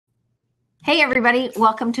Hey everybody,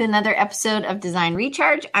 welcome to another episode of Design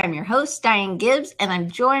Recharge. I'm your host, Diane Gibbs, and I'm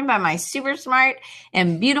joined by my super smart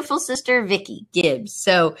and beautiful sister, Vickie Gibbs.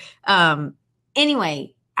 So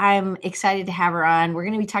anyway, I'm excited to have her on. We're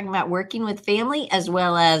going to be talking about working with family as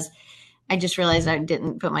well as, I just realized I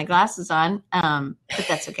didn't put my glasses on, but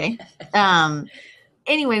that's okay.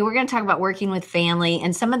 Anyway, we're going to talk about working with family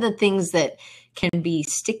and some of the things that can be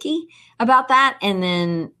sticky about that, and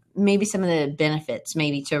then maybe some of the benefits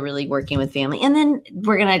maybe to really working with family. And then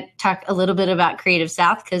we're going to talk a little bit about Creative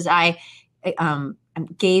South because I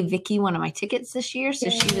gave Vickie one of my tickets this year. So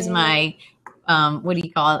she was my, what do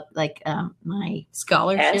you call it? Like my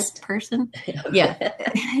scholarship person. Yeah.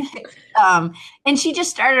 And she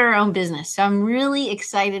just started her own business. So I'm really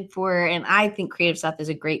excited for her. And I think Creative South is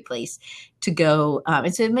a great place to go.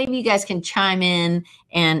 And so maybe you guys can chime in.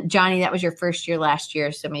 And Johnny, that was your first year last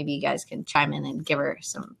year. So maybe you guys can chime in and give her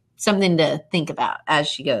something to think about as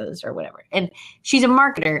she goes or whatever. And she's a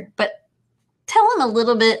marketer, but tell them a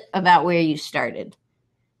little bit about where you started.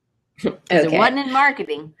 Because It wasn't in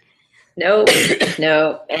marketing. No.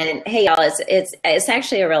 And hey, y'all, it's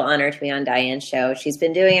actually a real honor to be on Diane's show. She's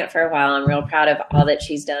been doing it for a while. I'm real proud of all that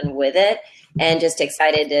she's done with it and just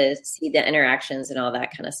excited to see the interactions and all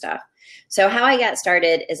that kind of stuff. So how I got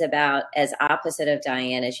started is about as opposite of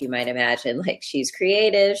Diane as you might imagine. Like, she's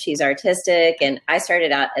creative, she's artistic, and I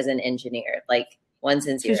started out as an engineer, like ones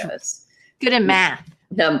and zeros. Good at math.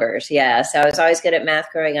 Numbers, yeah. So I was always good at math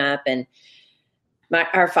growing up. And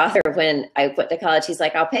our father, when I went to college, he's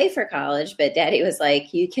like, I'll pay for college. But Daddy was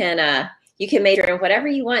like, you can major in whatever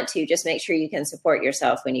you want to, just make sure you can support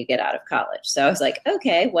yourself when you get out of college. So I was like,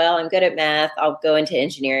 okay, well, I'm good at math. I'll go into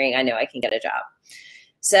engineering. I know I can get a job.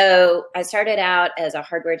 So I started out as a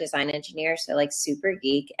hardware design engineer, so like super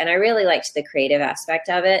geek, and I really liked the creative aspect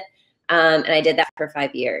of it, and I did that for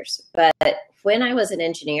 5 years. But when I was an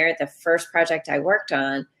engineer, the first project I worked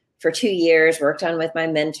on for 2 years, worked on with my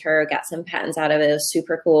mentor, got some patents out of it, it was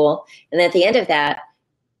super cool. And at the end of that,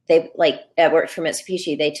 they at worked for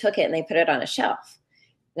Mitsubishi, they took it and they put it on a shelf.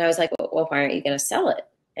 And I was like, well, why aren't you going to sell it?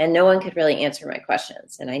 And no one could really answer my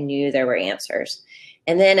questions, and I knew there were answers.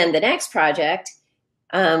 And then in the next project,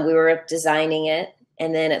 we were designing it,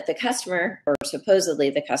 and then at the customer, or supposedly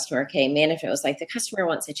the customer came, management was like, the customer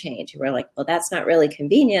wants a change. And we're like, well, that's not really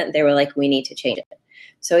convenient. They were like, we need to change it.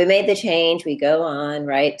 So we made the change, we go on,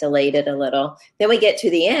 right, delayed it a little. Then we get to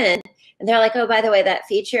the end, and they're like, oh, by the way, that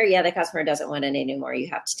feature, yeah, the customer doesn't want it anymore. You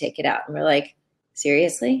have to take it out. And we're like,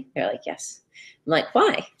 seriously? They're like, yes. I'm like,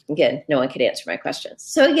 why? Again, no one could answer my questions.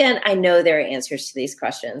 So again, I know there are answers to these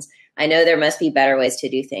questions. I know there must be better ways to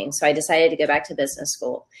do things. So I decided to go back to business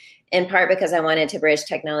school, in part because I wanted to bridge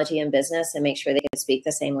technology and business and make sure they could speak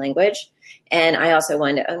the same language. And I also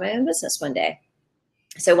wanted to own my own business one day.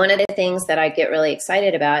 So one of the things that I get really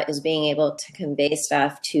excited about is being able to convey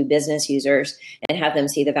stuff to business users and have them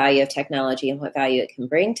see the value of technology and what value it can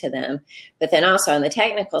bring to them. But then also on the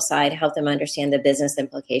technical side, help them understand the business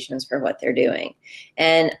implications for what they're doing.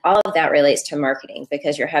 And all of that relates to marketing,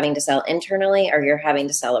 because you're having to sell internally or you're having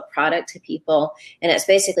to sell a product to people. And it's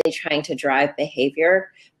basically trying to drive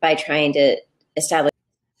behavior by trying to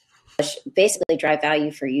basically drive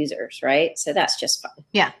value for users, right? So that's just fun.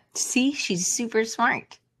 Yeah. See, she's super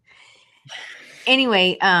smart.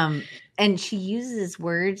 Anyway, and she uses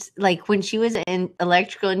words like when she was an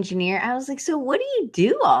electrical engineer, I was like, so what do you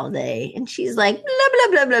do all day? And she's like, blah,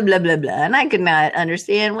 blah, blah, blah, blah, blah, blah. And I could not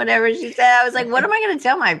understand whatever she said. I was like, what am I going to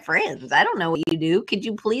tell my friends? I don't know what you do. Could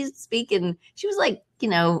you please speak? And she was like,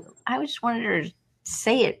 I just wanted her to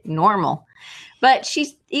say it normal. But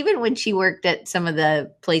she's, even when she worked at some of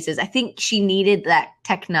the places, I think she needed that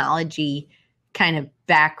technology kind of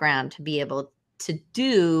background to be able to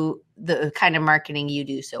do the kind of marketing you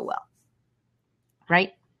do so well.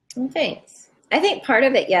 Right? Well, thanks. I think part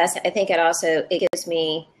of it, yes. I think it gives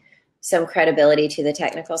me some credibility to the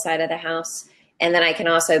technical side of the house. And then I can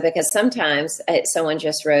also, because sometimes someone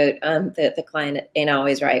just wrote, the client ain't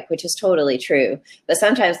always right, which is totally true. But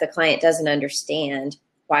sometimes the client doesn't understand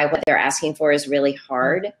why what they're asking for is really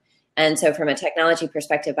hard. And so from a technology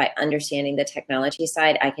perspective, by understanding the technology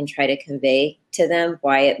side, I can try to convey to them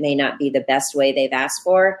why it may not be the best way they've asked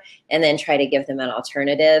for, and then try to give them an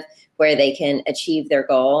alternative where they can achieve their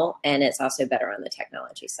goal. And it's also better on the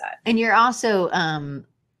technology side. And you're also,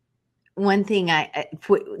 one thing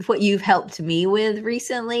what you've helped me with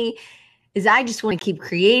recently is I just want to keep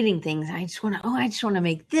creating things. I just want to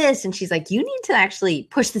make this. And she's like, you need to actually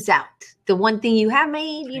push this out. The one thing you have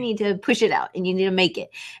made, you need to push it out and you need to make it.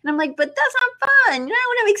 And I'm like, but that's not fun. I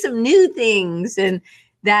want to make some new things. And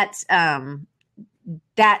that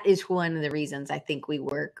is one of the reasons I think we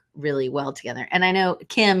work really well together. And I know,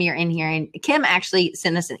 Kim, you're in here, and Kim actually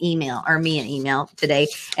sent us an email, or me an email today,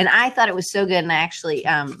 and I thought it was so good, and I actually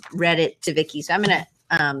read it to Vickie. So I'm going to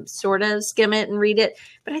sort of skim it and read it,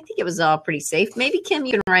 but I think it was all pretty safe. Maybe, Kim,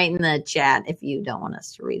 you can write in the chat if you don't want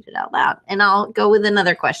us to read it out loud. And I'll go with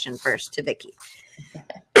another question first to Vickie.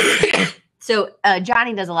 So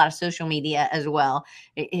Johnny does a lot of social media as well.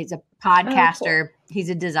 He's a podcaster. Oh, cool. He's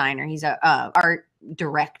a designer. He's a art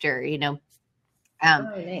director, you know.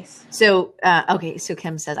 Nice. So, okay. So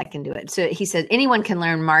Kim says I can do it. So he said, anyone can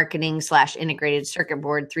learn marketing / integrated circuit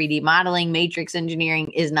board, 3D modeling, matrix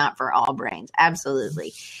engineering is not for all brains.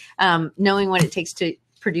 Absolutely. Knowing what it takes to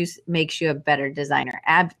produce makes you a better designer.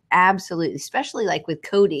 Absolutely. Especially like with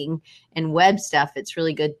coding and web stuff, it's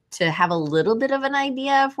really good to have a little bit of an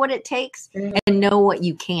idea of what it takes and know what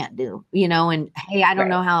you can't do, you know, and hey, I don't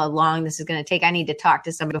know how long this is going to take. I need to talk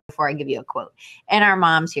to somebody before I give you a quote. And our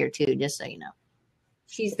mom's here too, just so you know.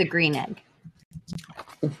 She's the green egg.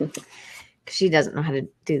 She doesn't know how to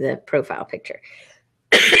do the profile picture.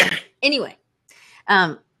 Anyway.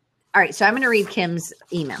 All right. So I'm going to read Kim's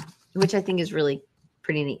email, which I think is really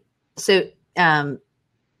pretty neat. So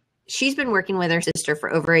she's been working with her sister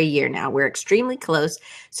for over a year now. We're extremely close,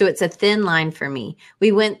 so it's a thin line for me.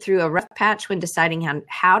 We went through a rough patch when deciding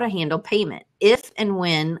how to handle payment, if and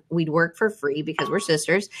when we'd work for free because we're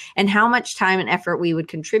sisters, and how much time and effort we would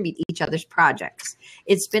contribute each other's projects.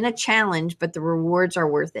 It's been a challenge, but the rewards are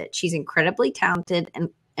worth it. She's incredibly talented, and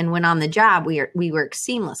when on the job, we work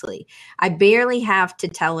seamlessly. I barely have to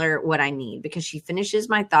tell her what I need because she finishes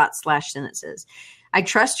my thoughts / sentences. I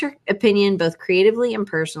trust her opinion both creatively and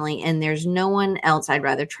personally, and there's no one else I'd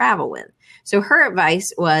rather travel with. So her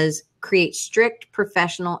advice was create strict,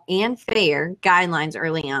 professional, and fair guidelines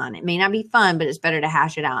early on. It may not be fun, but it's better to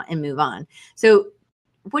hash it out and move on. So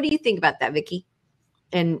what do you think about that, Vickie?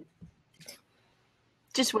 And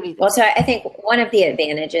just what do you think? Well, so I think one of the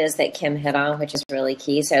advantages that Kim hit on, which is really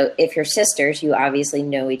key. So if you're sisters, you obviously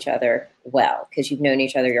know each other well because you've known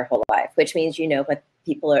each other your whole life, which means you know what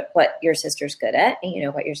your sister's good at, and you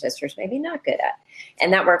know what your sister's maybe not good at.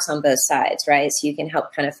 And that works on both sides, right? So you can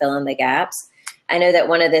help kind of fill in the gaps. I know that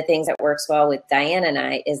one of the things that works well with Diane and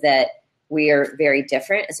I is that we are very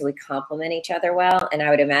different, and so we complement each other well. And I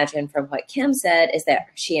would imagine from what Kim said is that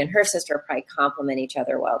she and her sister probably complement each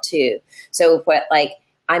other well too. So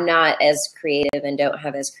I'm not as creative and don't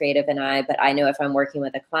have as creative an eye, but I know if I'm working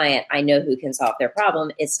with a client, I know who can solve their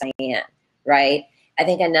problem. It's Diane, right? I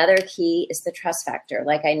think another key is the trust factor.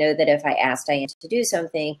 Like, I know that if I ask Diane to do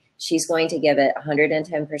something, she's going to give it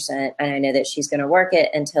 110%. And I know that she's going to work it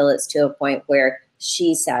until it's to a point where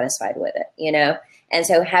she's satisfied with it, you know? And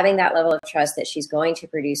so having that level of trust that she's going to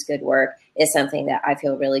produce good work is something that I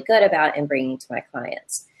feel really good about and bringing to my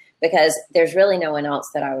clients, because there's really no one else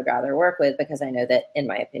that I would rather work with, because I know that, in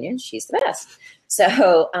my opinion, she's the best.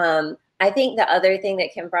 So I think the other thing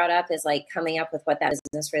that Kim brought up is like coming up with what that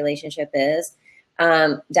business relationship is.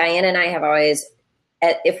 Diane and I have always,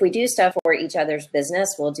 if we do stuff for each other's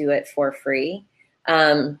business, we'll do it for free,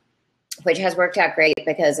 which has worked out great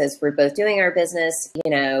because as we're both doing our business,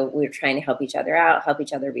 you know, we're trying to help each other out, help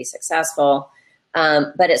each other be successful.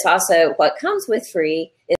 But it's also what comes with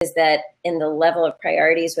free is that in the level of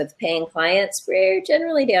priorities with paying clients, we're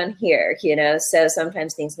generally down here, you know, so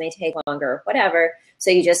sometimes things may take longer or whatever. So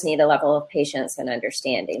you just need a level of patience and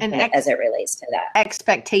understanding as it relates to that.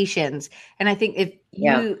 Expectations. And I think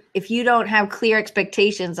if you don't have clear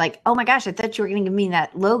expectations, like, oh my gosh, I thought you were going to give me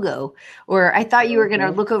that logo, or I thought you were going to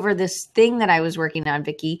look over this thing that I was working on,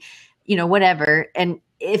 Vickie, you know, whatever. And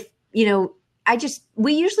if, you know,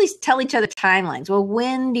 we usually tell each other timelines. Well,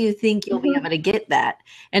 when do you think you'll be able to get that?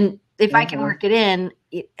 And if I can work it in,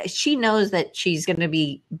 she knows that she's going to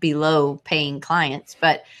be below paying clients,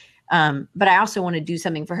 but I also want to do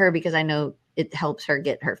something for her because I know it helps her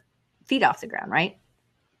get her feet off the ground. Right.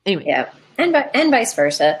 Anyway. Yeah. And vice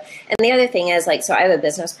versa. And the other thing is, like, so I have a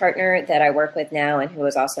business partner that I work with now and who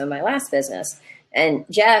was also in my last business. And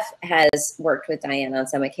Jeff has worked with Diane on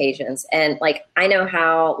some occasions. And like, I know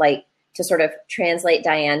how, like, to sort of translate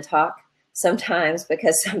Diane talk sometimes,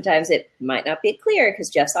 because sometimes it might not be clear because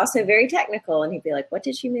Jeff's also very technical and he'd be like, what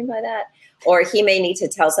did she mean by that? Or he may need to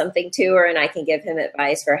tell something to her and I can give him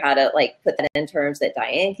advice for how to like put that in terms that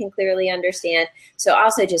Diane can clearly understand. So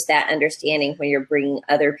also just that understanding when you're bringing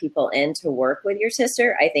other people in to work with your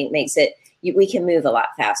sister, I think makes it, we can move a lot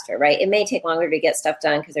faster, right? It may take longer to get stuff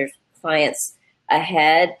done because there's clients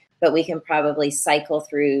ahead, but we can probably cycle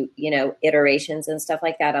through, you know, iterations and stuff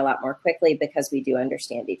like that a lot more quickly because we do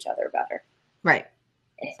understand each other better. Right.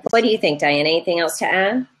 What do you think, Diane? Anything else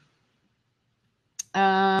to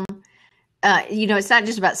add? it's not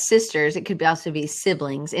just about sisters. It could also be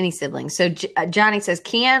siblings, any siblings. So Johnny says,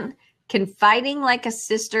 can fighting like a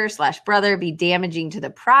sister / brother be damaging to the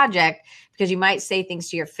project because you might say things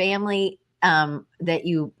to your family that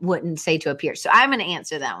you wouldn't say to a peer? So I'm going to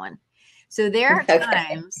answer that one. So there are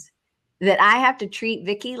times that I have to treat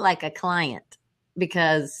Vickie like a client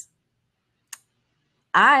because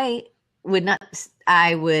I would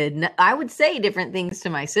say different things to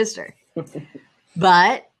my sister,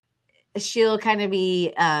 but she'll kind of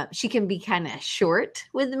be, she can be kind of short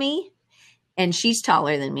with me, and she's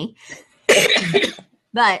taller than me,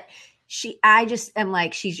 but I just am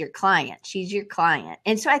like, she's your client.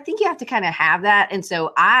 And so I think you have to kind of have that. And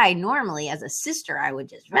so I normally, as a sister, I would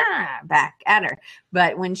just back at her.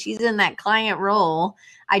 But when she's in that client role,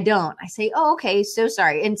 I don't. I say, oh, okay, so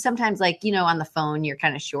sorry. And sometimes, like, on the phone, you're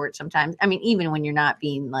kind of short sometimes. I mean, even when you're not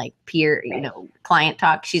being like peer, client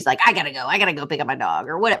talk, she's like, I gotta go pick up my dog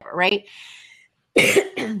or whatever, right?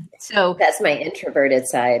 So that's my introverted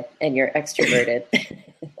side, and you're extroverted.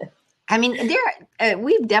 I mean,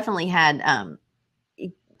 we've definitely had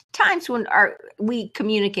times when we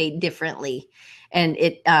communicate differently, and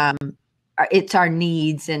it's our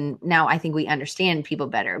needs, and now I think we understand people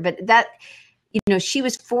better. But that, she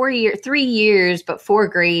was 3 years, but 4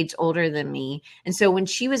 grades older than me, and so when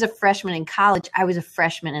she was a freshman in college, I was a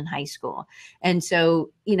freshman in high school, and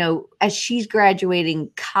so as she's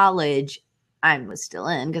graduating college, I was still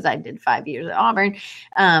in because I did 5 years at Auburn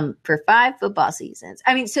for 5 football seasons.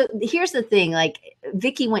 I mean, so here's the thing, like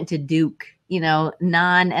Vickie went to Duke,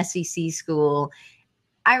 non-SEC school.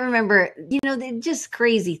 I remember, they're just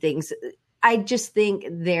crazy things. I just think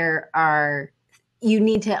you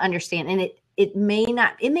need to understand, and it may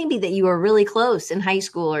be that you were really close in high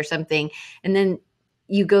school or something, and then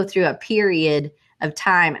you go through a period of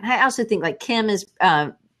time. And I also think like Kim is,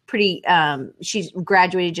 she's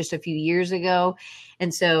graduated just a few years ago.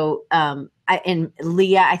 And so, and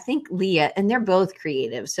Leah, and they're both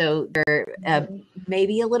creative. So they're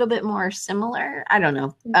maybe a little bit more similar. I don't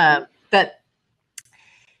know.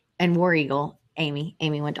 And War Eagle, Amy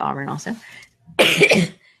went to Auburn also.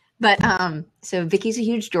 But, so Vickie's a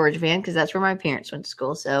huge Georgia fan because that's where my parents went to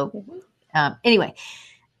school. So, anyway,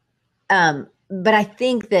 but I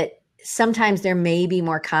think that sometimes there may be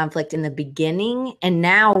more conflict in the beginning. And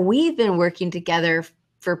now we've been working together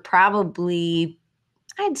for probably,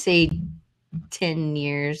 I'd say 10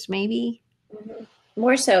 years, maybe.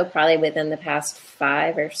 More so probably within the past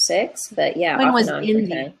 5 or 6, but yeah. When was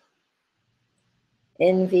Envy?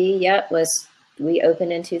 Envy, yep, we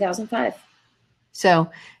opened in 2005. So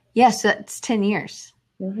yes, that's 10 years.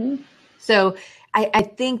 Mm-hmm. So I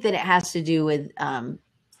think that it has to do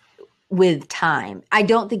with time. I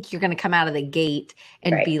don't think you're going to come out of the gate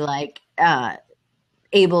and be like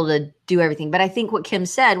able to do everything. But I think what Kim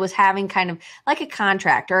said was having kind of like a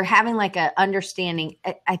contract or having like a understanding.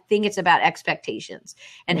 I think it's about expectations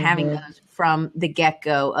and having those from the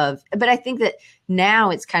get-go but I think that now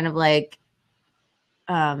it's kind of like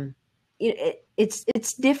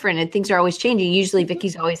it's different and things are always changing. Usually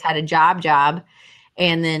Vickie's always had a job.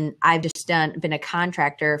 And then I've just been a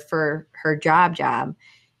contractor for her job.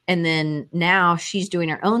 And then now she's doing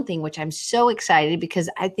her own thing, which I'm so excited because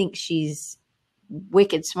I think she's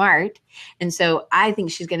wicked smart. And so I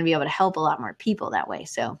think she's going to be able to help a lot more people that way.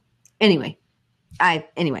 So anyway,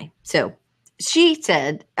 so she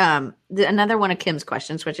said, another one of Kim's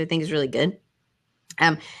questions, which I think is really good.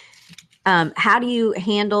 How do you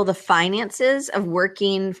handle the finances of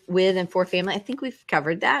working with and for family? I think we've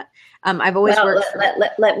covered that. I've always worked.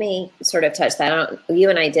 Let me sort of touch that. You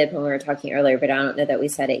and I did when we were talking earlier, but I don't know that we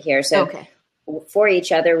said it here. So for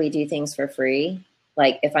each other, we do things for free.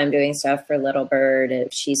 Like if I'm doing stuff for Little Bird,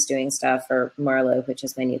 if she's doing stuff for Marlowe, which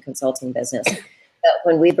is my new consulting business. But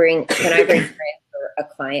when I bring her in for a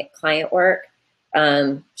client work,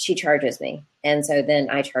 she charges me. And so then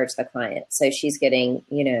I charge the client. So she's getting,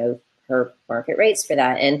 her market rates for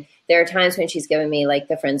that. And there are times when she's given me like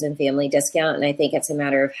the friends and family discount. And I think it's a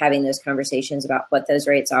matter of having those conversations about what those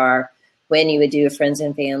rates are, when you would do a friends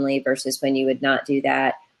and family versus when you would not do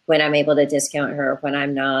that, when I'm able to discount her, when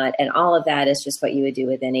I'm not. And all of that is just what you would do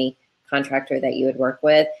with any contractor that you would work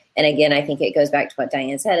with. And again, I think it goes back to what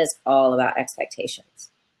Diane said, is all about expectations.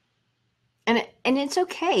 And it's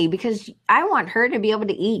okay because I want her to be able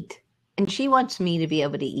to eat and she wants me to be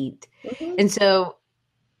able to eat. Mm-hmm. And so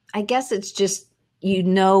I guess it's just,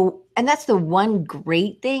 and that's the one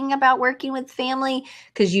great thing about working with family,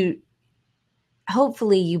 because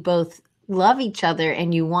hopefully you both love each other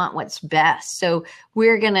and you want what's best. So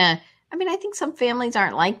I think some families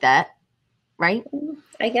aren't like that, right?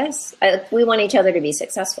 I guess we want each other to be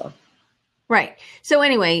successful. Right. So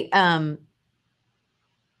anyway,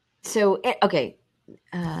 Okay.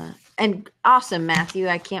 And awesome, Matthew.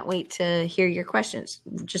 I can't wait to hear your questions.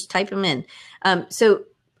 Just type them in. So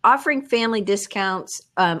offering family discounts.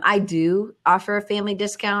 I do offer a family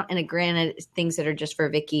discount, and granted, things that are just for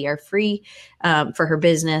Vickie are free for her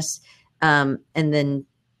business. And then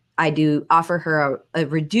I do offer her a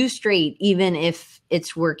reduced rate, even if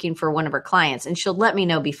it's working for one of her clients, and she'll let me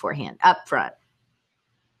know beforehand, upfront.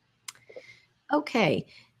 Okay.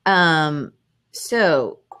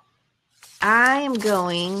 So I am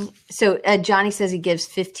going. So Johnny says he gives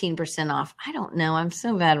 15% off. I don't know. I'm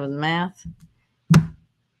so bad with math.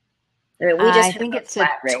 I think it's a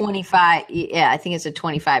 25. Yeah, I think it's a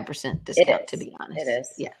 25% discount. To be honest, it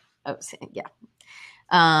is. Yeah. Oh, yeah.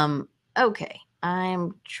 Okay.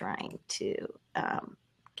 I'm trying to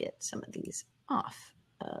get some of these off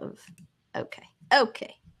of.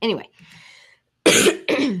 Okay. Anyway.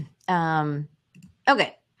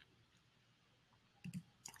 Okay.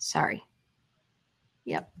 Sorry.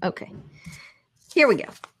 Yep. Okay. Here we go.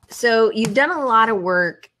 So you've done a lot of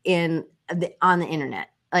work on the internet,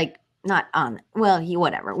 like not on,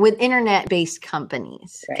 whatever, with internet-based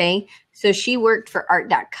companies. Right. Okay. So she worked for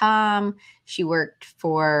art.com. She worked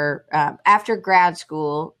for, after grad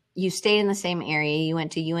school, you stayed in the same area. You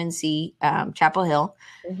went to UNC, Chapel Hill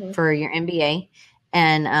for your MBA.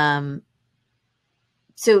 And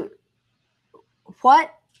so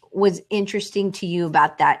what was interesting to you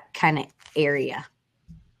about that kind of area?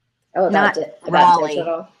 Oh, about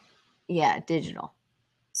digital? Yeah, digital.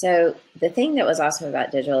 So the thing that was awesome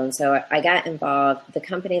about digital, and so I got involved, the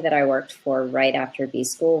company that I worked for right after B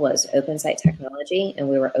School was Open Site Technology, and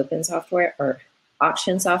we were open software or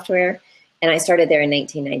auction software. And I started there in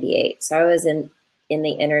 1998. So I was in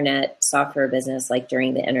the internet software business, like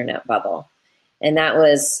during the internet bubble. And that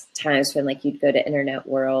was times when like you'd go to Internet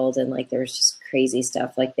World and like there was just crazy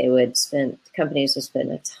stuff. Like companies would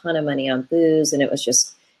spend a ton of money on booze, and it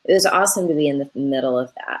was awesome to be in the middle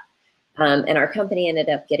of that. And our company ended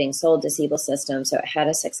up getting sold to Siebel Systems, so it had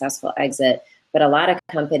a successful exit. But a lot of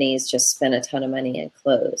companies just spent a ton of money and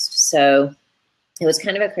closed. So it was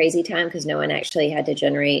kind of a crazy time because no one actually had to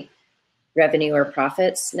generate revenue or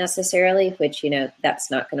profits necessarily, which,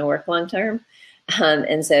 that's not going to work long term.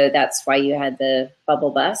 And so that's why you had the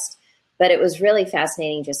bubble bust. But it was really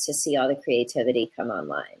fascinating just to see all the creativity come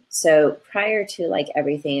online. So prior to like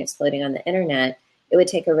everything exploding on the internet, it would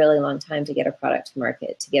take a really long time to get a product to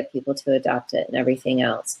market, to get people to adopt it and everything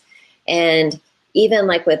else. And even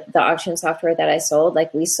like with the auction software that I sold,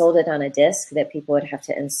 like we sold it on a disk that people would have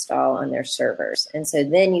to install on their servers. And so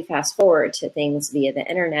then you fast forward to things via the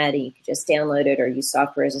internet, and you could just download it or use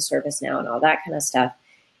software as a service now and all that kind of stuff.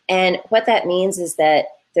 And what that means is that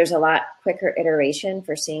there's a lot quicker iteration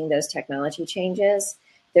for seeing those technology changes.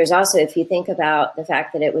 There's also, if you think about the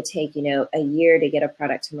fact that it would take, a year to get a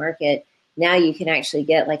product to market, now you can actually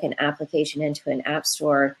get like an application into an app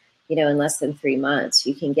store, in less than 3 months.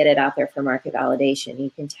 You can get it out there for market validation. You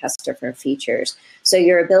can test different features. So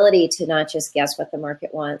your ability to not just guess what the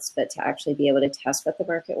market wants, but to actually be able to test what the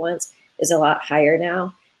market wants is a lot higher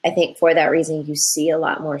now. I think for that reason, you see a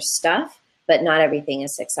lot more stuff, but not everything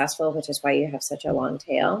is successful, which is why you have such a long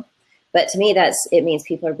tail. But to me, it means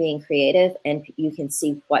people are being creative and you can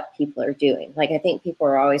see what people are doing. Like I think people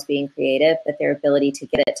are always being creative, but their ability to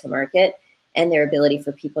get it to market and their ability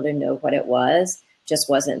for people to know what it was just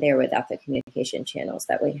wasn't there without the communication channels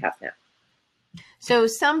that we have now. So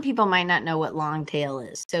some people might not know what long tail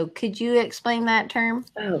is. So could you explain that term?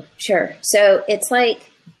 Oh, sure. So it's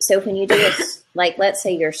like, when you do this, like, let's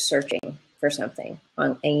say you're searching for something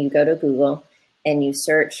and you go to Google and you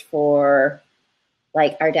search for,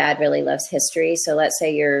 like, our dad really loves history. So let's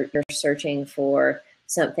say you're searching for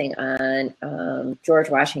something on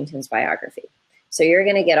George Washington's biography. So you're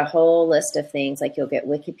going to get a whole list of things, like you'll get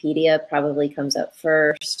Wikipedia probably comes up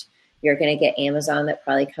first. You're going to get Amazon that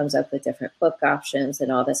probably comes up with different book options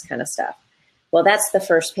and all this kind of stuff. Well, that's the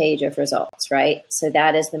first page of results, right? So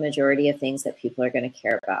that is the majority of things that people are going to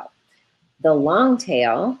care about. The long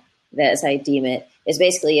tail, as I deem it, is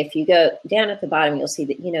basically if you go down at the bottom, you'll see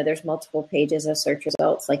that, there's multiple pages of search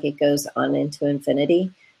results, like it goes on into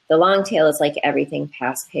infinity. The long tail is like everything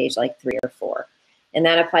past page like 3 or 4. And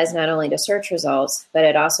that applies not only to search results, but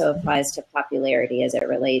it also applies to popularity as it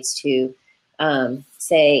relates to,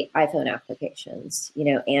 say, iPhone applications,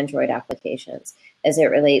 Android applications. As it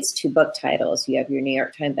relates to book titles, you have your New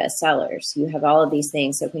York Times bestsellers. You have all of these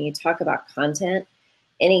things. So when you talk about content,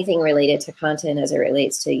 anything related to content as it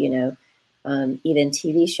relates to, even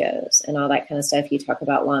TV shows and all that kind of stuff, you talk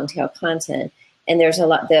about long tail content. And there's a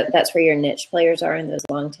lot, that's where your niche players are in those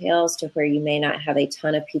long tails, to where you may not have a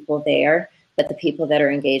ton of people there, but the people that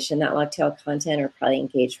are engaged in that long tail content are probably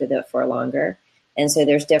engaged with it for longer. And so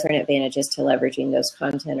there's different advantages to leveraging those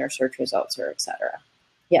content or search results or et cetera.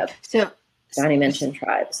 Yep. So Donnie mentioned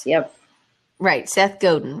tribes. Yep. Right. Seth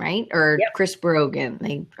Godin, right? Or Yep. Chris Brogan.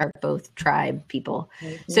 They are both tribe people.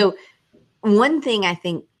 Mm-hmm. So one thing I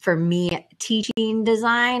think for me teaching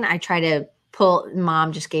design, I try to pull,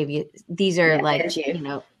 Mom just gave you, these are like,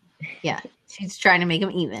 yeah, she's trying to make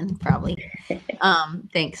them even probably.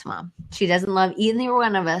 Thanks, Mom. She doesn't love either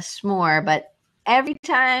one of us more, but every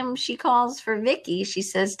time she calls for Vickie, she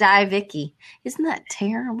says, die Vickie. Isn't that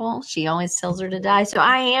terrible? She always tells her to die. So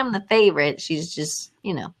I am the favorite. She's just,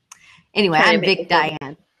 anyway, I'm Vic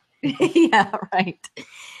Diane. Yeah, right.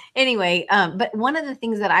 Anyway, but one of the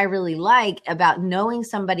things that I really like about knowing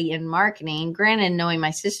somebody in marketing, granted, knowing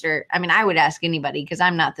my sister, I mean, I would ask anybody because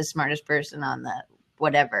I'm not the smartest person on the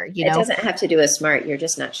whatever, It doesn't have to do with smart. You're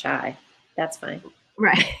just not shy. That's fine.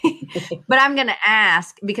 Right. But I'm going to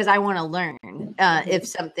ask because I want to learn if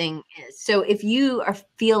something is. So if you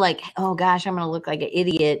feel like, oh gosh, I'm going to look like an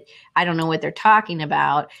idiot, I don't know what they're talking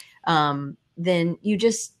about, then you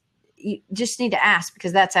just need to ask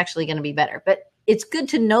because that's actually going to be better. But it's good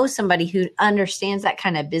to know somebody who understands that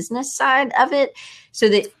kind of business side of it so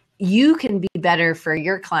that you can be better for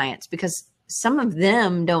your clients because some of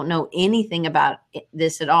them don't know anything about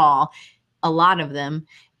this at all, a lot of them,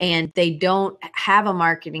 and they don't have a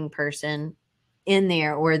marketing person in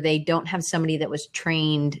there or they don't have somebody that was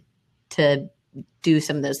trained to do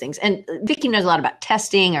some of those things. And Vickie knows a lot about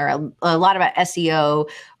testing or a lot about SEO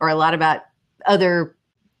or a lot about other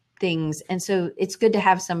things. And so it's good to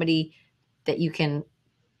have somebody that you can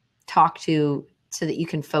talk to so that you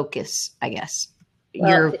can focus, I guess,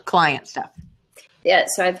 your client stuff. Yeah.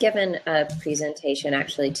 So I've given a presentation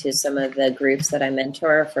actually to some of the groups that I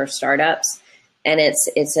mentor for startups. And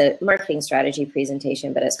it's a marketing strategy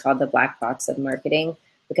presentation, but it's called the black box of marketing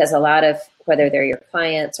because a lot of, whether they're your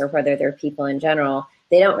clients or whether they're people in general,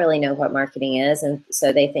 they don't really know what marketing is. And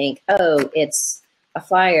so they think, oh, it's a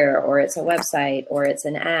flyer or it's a website or it's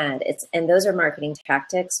an ad. And those are marketing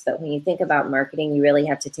tactics. But when you think about marketing, you really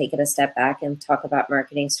have to take it a step back and talk about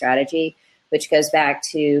marketing strategy, which goes back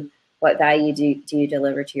to what value do you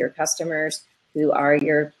deliver to your customers? Who are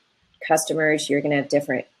your customers? You're going to have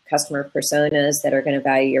different customer personas that are going to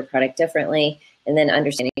value your product differently, and then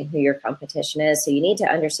understanding who your competition is. So you need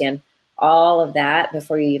to understand all of that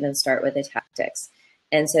before you even start with the tactics.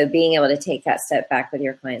 And so being able to take that step back with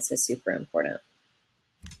your clients is super important.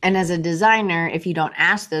 And as a designer, if you don't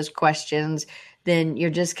ask those questions, then you're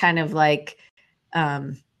just kind of like,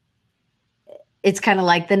 it's kind of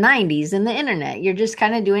like the 90s and the internet. You're just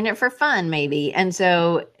kind of doing it for fun, maybe. And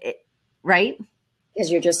so, right?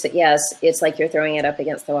 Because you're just, yes, it's like you're throwing it up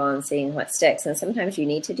against the wall and seeing what sticks. And sometimes you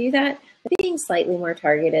need to do that. But being slightly more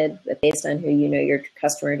targeted based on who you know your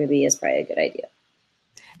customer to be is probably a good idea.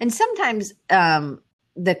 And sometimes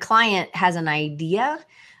the client has an idea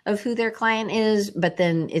of who their client is, but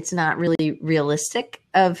then it's not really realistic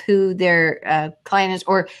of who their client is,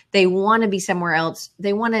 or they want to be somewhere else.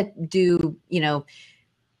 They want to do,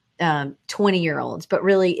 20-year-olds, but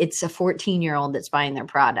really it's a 14-year-old that's buying their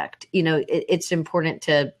product. It's important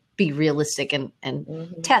to be realistic and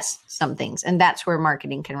mm-hmm. test some things. And that's where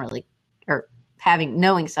marketing can really, or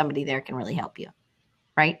knowing somebody there can really help you.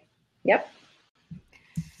 Right? Yep.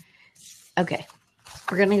 Okay.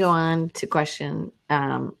 We're going to go on to question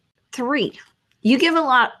 3. You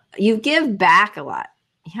give back a lot.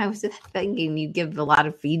 I was thinking you give a lot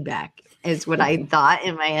of feedback is what I thought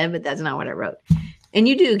in my head, but that's not what I wrote. And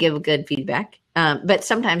you do give good feedback. But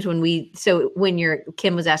sometimes when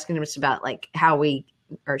Kim was asking us about like how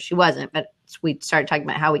she wasn't, but we started talking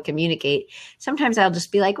about how we communicate. Sometimes I'll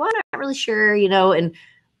just be like, well, I'm not really sure, and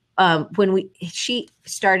when she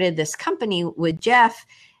started this company with Jeff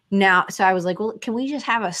now, so I was like, well, can we just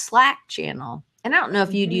have a Slack channel? And I don't know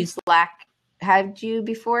if you'd use Slack. Had you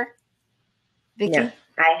before, Vickie? Yeah,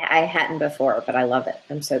 I hadn't before, but I love it.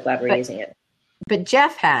 I'm so glad we're using it. But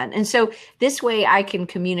Jeff had. And so this way I can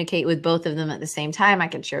communicate with both of them at the same time. I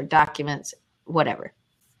can share documents, whatever.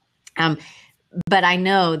 But I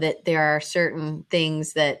know that there are certain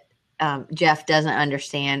things that Jeff doesn't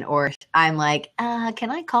understand, or I'm like,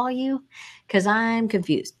 can I call you? Because I'm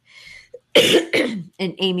confused. And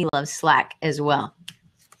Amy loves Slack as well.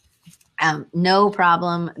 No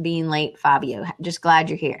problem being late, Fabio. Just glad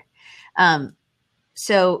you're here.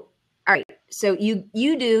 So, all right. So you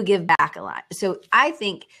do give back a lot. So I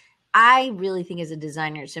really think as a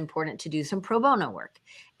designer, it's important to do some pro bono work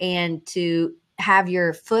and to have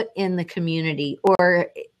your foot in the community, or,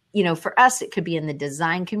 for us, it could be in the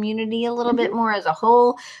design community a little bit more as a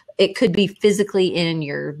whole. It could be physically in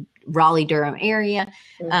your Raleigh, Durham area.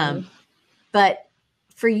 But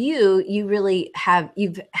for you, you really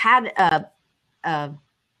you've had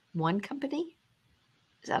one company.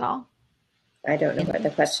 Is that all? I don't know what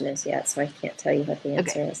the question is yet, so I can't tell you what the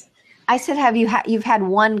answer is. I said, you've had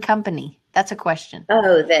one company? That's a question.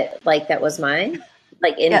 Oh, that was mine?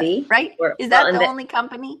 Like NB? Yeah, right? Is that the only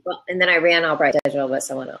company? Well, and then I ran Albright Digital, but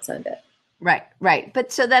someone else owned it. Right.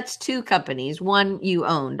 But so that's two companies. One you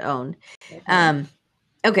owned.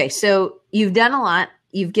 Okay, so you've done a lot.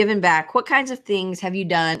 You've given back. What kinds of things have you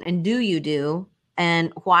done and do you do?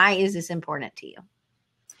 And why is this important to you?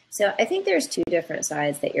 So I think there's two different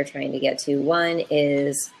sides that you're trying to get to. One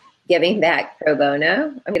is giving back pro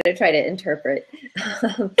bono. I'm going to try to interpret.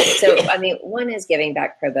 One is giving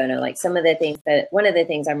back pro bono. Like one of the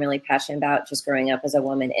things I'm really passionate about just growing up as a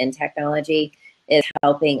woman in technology is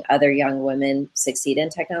helping other young women succeed in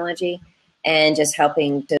technology and just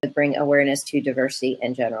helping to bring awareness to diversity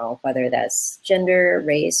in general, whether that's gender,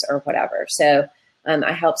 race, or whatever. So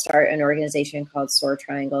I helped start an organization called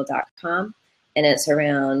soartriangle.com. And it's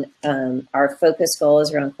around, our focus goal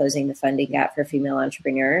is around closing the funding gap for female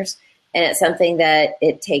entrepreneurs. And it's something that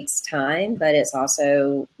it takes time, but it's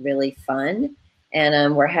also really fun.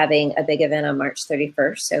 And we're having a big event on March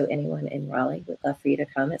 31st. So anyone in Raleigh, would love for you to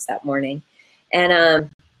come. It's that morning. And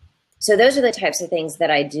so those are the types of things that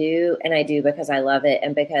I do. And I do because I love it.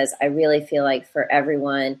 And because I really feel like for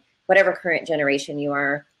everyone, whatever current generation you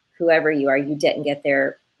are, whoever you are, you didn't get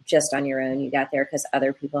there just on your own. You got there because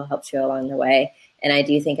other people helped you along the way. And I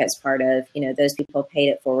do think as part of, those people paid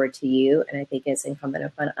it forward to you. And I think it's incumbent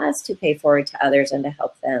upon us to pay forward to others and to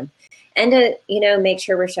help them and to, make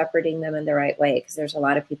sure we're shepherding them in the right way. Because there's a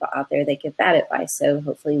lot of people out there that give bad advice. So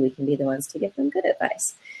hopefully we can be the ones to give them good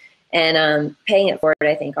advice. And paying it forward,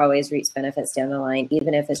 I think, always reaps benefits down the line,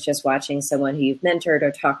 even if it's just watching someone who you've mentored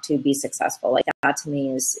or talked to be successful. Like that to me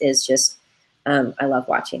is just, I love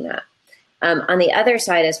watching that. On the other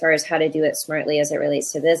side, as far as how to do it smartly as it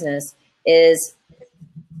relates to business is,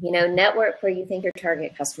 network where you think your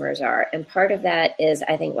target customers are. And part of that is,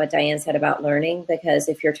 I think, what Diane said about learning, because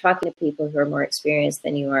if you're talking to people who are more experienced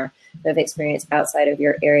than you are, who have experience outside of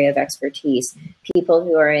your area of expertise, people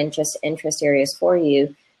who are in just interest areas for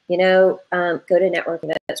you, go to network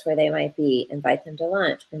events where they might be, invite them to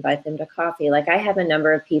lunch, invite them to coffee. Like I have a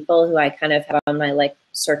number of people who I kind of have on my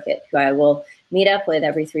circuit who I will meet up with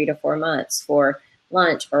every 3 to 4 months for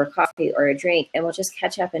lunch or coffee or a drink, and we'll just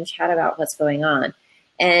catch up and chat about what's going on.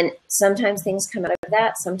 And sometimes things come out of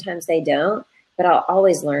that, sometimes they don't, but I'll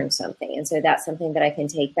always learn something. And so that's something that I can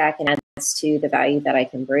take back and adds to the value that I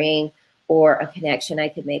can bring or a connection I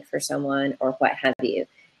could make for someone or what have you.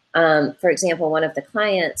 For example, one of the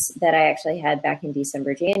clients that I actually had back in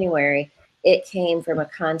December, January, it came from a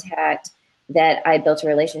contact that I built a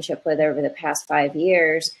relationship with over the past 5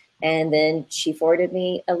 years. And then she forwarded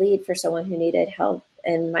me a lead for someone who needed help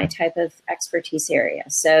in my type of expertise area.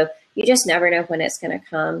 So you just never know when it's going to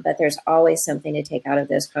come, but there's always something to take out of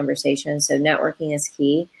those conversations. So networking is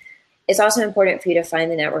key. It's also important for you to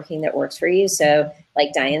find the networking that works for you. So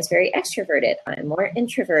like Diane's very extroverted. I'm more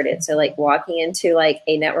introverted. So walking into a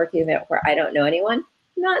networking event where I don't know anyone,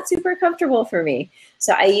 not super comfortable for me.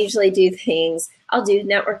 So I usually do I'll do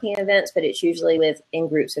networking events, but it's usually in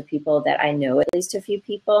groups of people that I know at least a few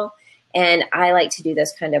people. And I like to do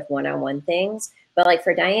those kind of one-on-one things. But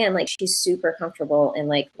for Diane, she's super comfortable in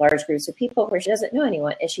large groups of people where she doesn't know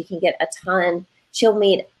anyone, and she can get she'll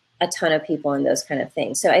meet a ton of people in those kind of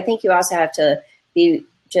things. So I think you also have to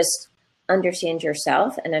understand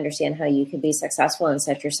yourself and understand how you can be successful and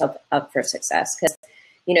set yourself up for success. Because,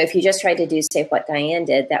 if you just try to do, say, what Diane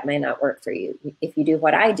did, that might not work for you. If you do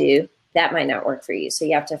what I do, that might not work for you. So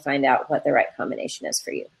you have to find out what the right combination is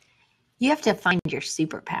for you. You have to find your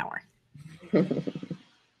superpower.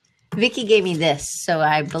 Vickie gave me this, so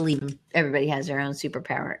I believe everybody has their own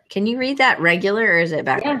superpower. Can you read that regular or is it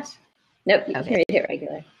backwards? Yeah. Nope, you can read it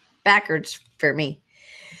regular. Backwards for me.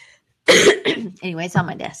 Anyway, it's on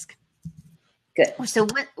my desk. Good. So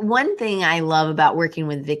one thing I love about working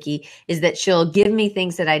with Vickie is that she'll give me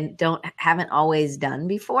things that I haven't always done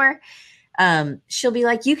before. She'll be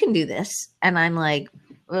like, you can do this. And I'm like,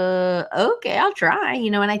 okay, I'll try,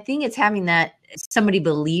 and I think it's having that somebody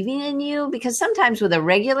believing in you, because sometimes with a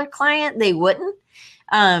regular client, they wouldn't,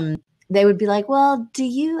 they would be like, well,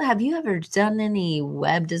 have you ever done any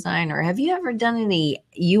web design, or have you ever done any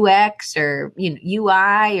UX or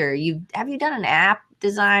UI, or have you done an app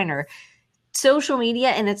design or social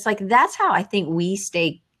media? And it's that's how I think we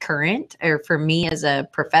stay current, or for me as a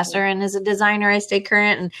professor and as a designer, I stay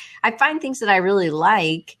current, and I find things that I really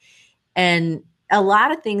like. And a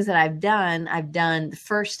lot of things that I've done the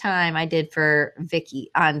first time I did for Vickie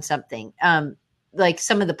on something, like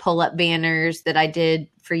some of the pull-up banners that I did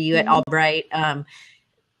for you at Albright.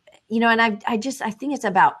 You know, and I think it's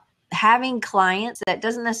about having clients that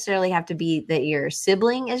doesn't necessarily have to be that your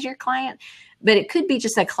sibling is your client, but it could be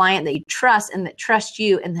just a client that you trust and that trusts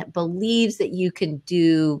you and that believes that you can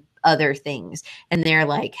do other things. And they're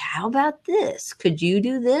like, how about this? Could you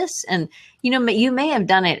do this? And, you know, you may have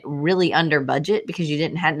done it really under budget because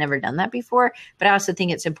you had never done that before. But I also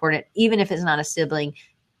think it's important, even if it's not a sibling,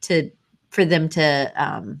 for them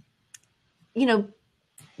to, you know,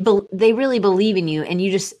 they really believe in you, and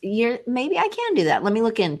maybe I can do that. Let me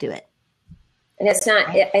look into it. And it's not,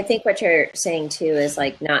 I think what you're saying too is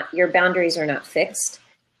like, not, your boundaries are not fixed.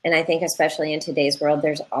 And I think especially in today's world,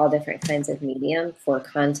 there's all different kinds of medium for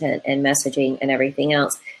content and messaging and everything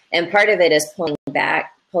else. And part of it is pulling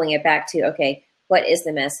it back to, okay, what is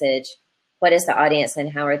the message? What is the audience,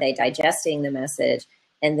 and how are they digesting the message?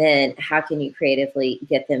 And then how can you creatively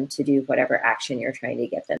get them to do whatever action you're trying to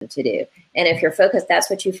get them to do? And if you're focused,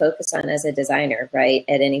 that's what you focus on as a designer, right?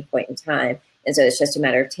 At any point in time. And so it's just a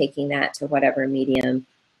matter of taking that to whatever medium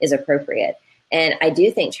is appropriate. And I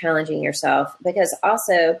do think challenging yourself, because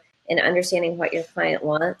also in understanding what your client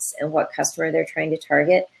wants and what customer they're trying to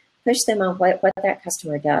target, push them on what that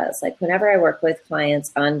customer does. Like whenever I work with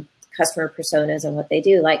clients on customer personas and what they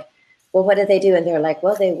do, like, well, what do they do? And they're like,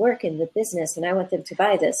 well, they work in the business and I want them to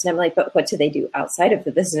buy this. And I'm like, but what do they do outside of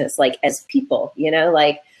the business? Like as people, you know,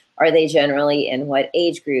 like, are they generally in what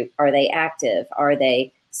age group? Are they active? Are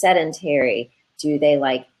they sedentary?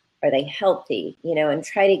 Are they healthy? You know, and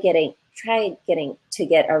try getting to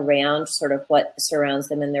get around sort of what surrounds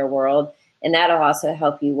them in their world. And that'll also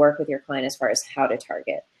help you work with your client as far as how to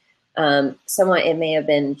target. It may have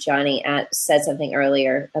been Johnny said something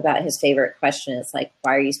earlier about his favorite question. It's like,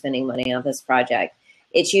 why are you spending money on this project?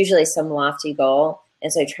 It's usually some lofty goal.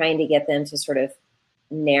 And so trying to get them to sort of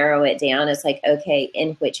narrow it down, it's like, okay,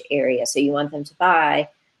 in which area? So you want them to buy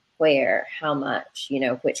where, how much, you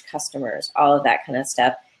know, which customers, all of that kind of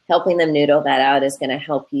stuff. Helping them noodle that out is going to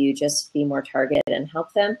help you just be more targeted and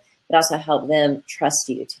help them, but also help them trust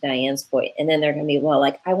you, to Diane's point. And then they're going to be, well,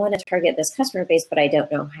 like, I want to target this customer base, but I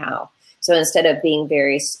don't know how. So instead of being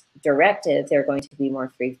very directive, they're going to be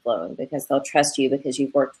more free-flowing because they'll trust you because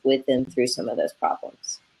you've worked with them through some of those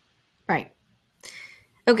problems. Right.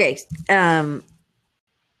 Okay.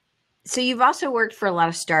 So you've also worked for a lot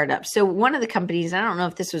of startups. So one of the companies, I don't know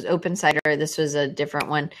if this was OpenSite or this was a different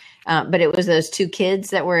one, but it was those two kids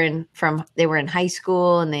that were in high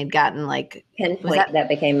school and they'd gotten like Pinpoint that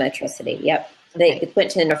became Metro City. Yep. Okay. They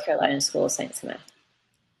went to North Carolina School of Science and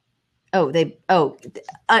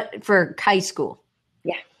Math. For high school.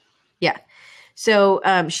 Yeah. Yeah. So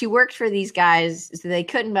she worked for these guys, so they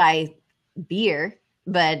couldn't buy beer,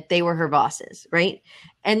 but they were her bosses, right?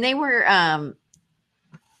 And they were,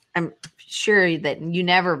 I'm sure that you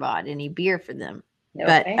never bought any beer for them. No,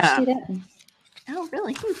 but I actually didn't. Oh,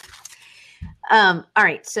 really? All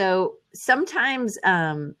right. So sometimes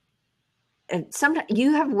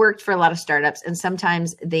you have worked for a lot of startups, and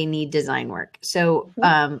sometimes they need design work. So,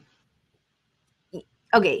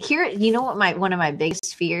 okay, here, you know what one of my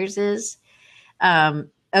biggest fears is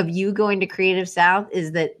of you going to Creative South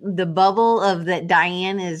is that the bubble of that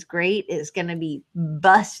Diane is great is going to be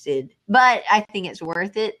busted. But I think it's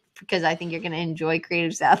worth it because I think you're going to enjoy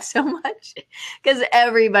Creative South so much because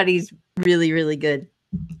everybody's really, really good.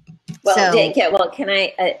 Well, can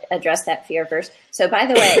I address that fear first? So, by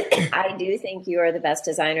the way, I do think you are the best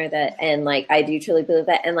designer I do truly believe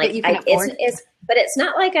that. And but it's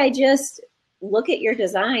not like I just look at your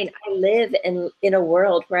design. I live in a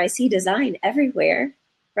world where I see design everywhere,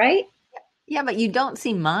 right? Yeah, but you don't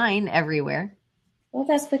see mine everywhere. Well,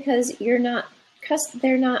 that's because they're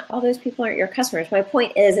not, all those people aren't your customers. My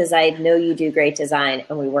point is I know you do great design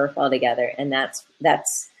and we work well together. And that's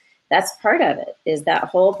part of it, is that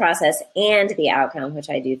whole process and the outcome, which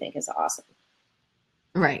I do think is awesome.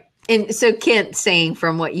 Right. And so Kent saying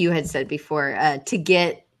from what you had said before, to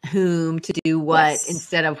get whom to do what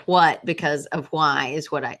instead of what, because of why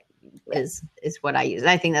is what I is what I use.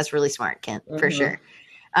 I think that's really smart, Kent, for sure.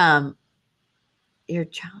 Your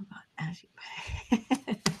child as you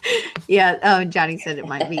yeah. Oh, Johnny said it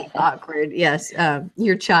might be awkward. Yes.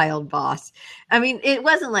 Your child boss. I mean, it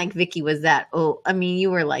wasn't like Vickie was that old. I mean,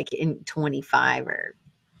 you were like in 25 or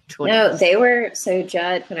 20. No, they were. So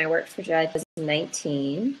Judd, when I worked for Judd, was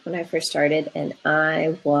 19 when I first started, and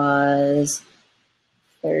I was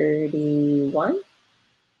 31.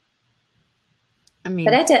 I mean,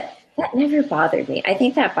 but that never bothered me. I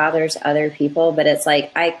think that bothers other people, but it's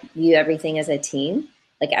like I view everything as a team.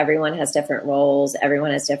 like everyone has different roles.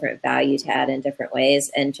 Everyone has different value to add in different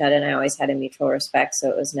ways. And Judd and I always had a mutual respect.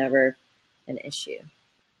 So it was never an issue.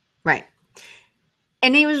 Right.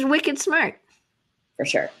 And he was wicked smart. For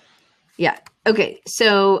sure. Yeah. Okay.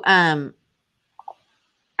 So, all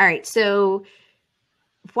right. So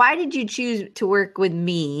why did you choose to work with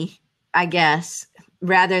me, I guess,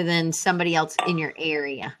 rather than somebody else in your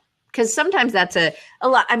area? Because sometimes that's a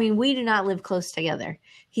lot. I mean, we do not live close together.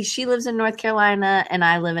 She lives in North Carolina and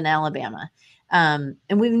I live in Alabama. And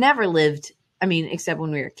we've never lived, I mean, except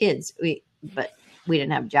when we were kids, but we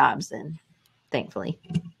didn't have jobs then, thankfully.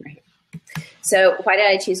 Right. So why did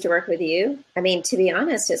I choose to work with you? I mean, to be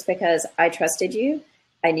honest, it's because I trusted you.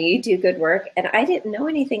 I knew you do good work, and I didn't know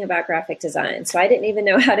anything about graphic design. So I didn't even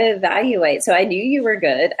know how to evaluate. So I knew you were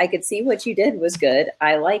good. I could see what you did was good.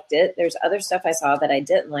 I liked it. There's other stuff I saw that I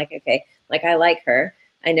didn't like. Okay. Like I like her.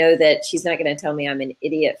 I know that she's not going to tell me I'm an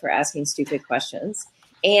idiot for asking stupid questions.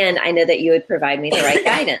 And I know that you would provide me the right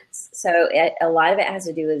guidance. So a lot of it has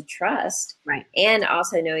to do with trust. Right. And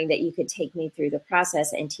also knowing that you could take me through the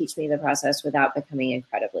process and teach me the process without becoming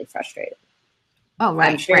incredibly frustrated. Oh,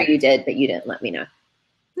 right. I'm sure you did, but you didn't let me know.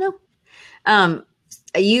 No.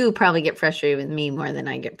 You probably get frustrated with me more than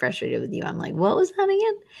I get frustrated with you. I'm like, what was that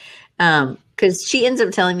again? Because she ends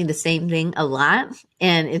up telling me the same thing a lot.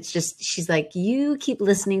 And it's just, she's like, you keep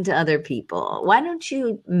listening to other people. Why don't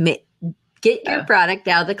you get your product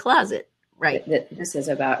out of the closet? Right. This is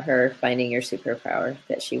about her finding your superpower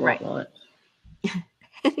that she won't want.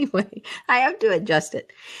 Anyway, I have to adjust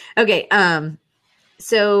it. Okay.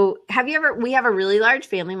 So we have a really large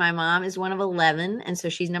family. My mom is one of 11. And so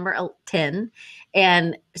she's number 10.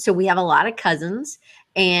 And so we have a lot of cousins.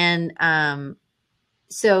 And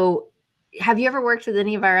so have you ever worked with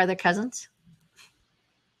any of our other cousins?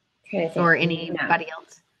 Or anybody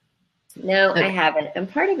else? No, I haven't.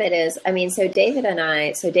 And part of it is, I mean, so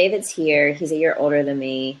David's here. He's a year older than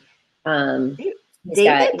me.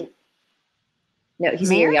 David?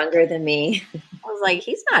 He's a year younger than me. I was like,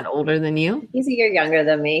 he's not older than you. He's a year younger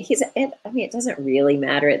than me. It doesn't really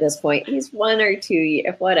matter at this point. He's 1 or 2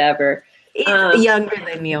 years, whatever. He's younger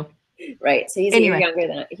than you. Right. So he's a year younger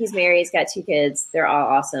than he's married. He's got 2 kids. They're all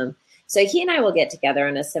awesome. So he and I will get together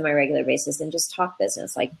on a semi-regular basis and just talk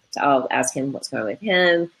business. Like I'll ask him what's going on with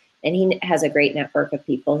him. And he has a great network of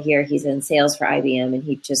people here. He's in sales for IBM, and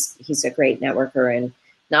he's a great networker and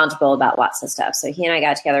knowledgeable about lots of stuff. So he and I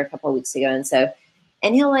got together a couple of weeks ago.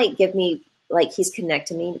 And he'll give me, he's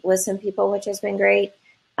connected me with some people, which has been great.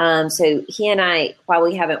 So he and I, while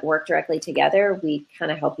we haven't worked directly together, we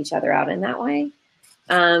kind of help each other out in that way.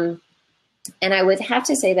 And I would have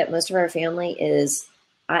to say that most of our family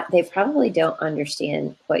they probably don't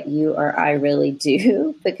understand what you or I really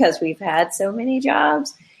do because we've had so many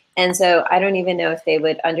jobs. And so I don't even know if they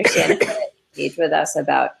would understand how to engage with us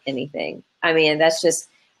about anything. I mean,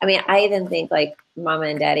 I even think Mama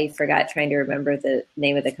and Daddy forgot trying to remember the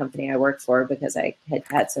name of the company I worked for because I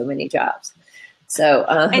had so many jobs. So,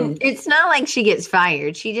 and it's not like she gets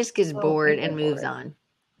fired. She just gets bored and moves on.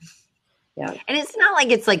 Yeah. And it's not like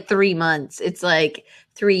it's 3 months. It's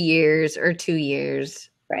 3 years or 2 years.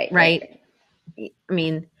 Right. I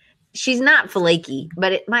mean, she's not flaky,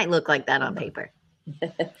 but it might look like that on paper.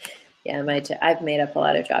 Yeah. I've made up a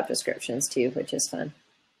lot of job descriptions too, which is fun.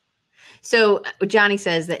 So Johnny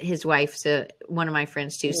says that his wife, so one of my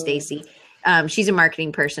friends too, Stacy, she's a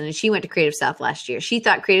marketing person and she went to Creative South last year. She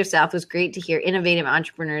thought Creative South was great to hear innovative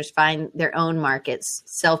entrepreneurs find their own markets,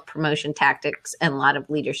 self-promotion tactics, and a lot of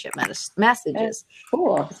leadership messages.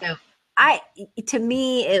 Cool. So to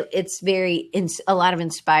me, it's a lot of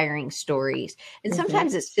inspiring stories. And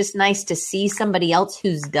sometimes it's just nice to see somebody else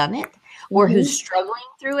who's done it or who's struggling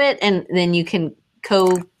through it. And then you can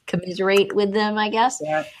commiserate with them, I guess.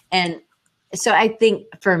 Yeah. And so I think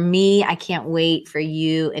for me, I can't wait for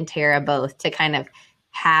you and Tara both to kind of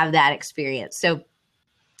have that experience. So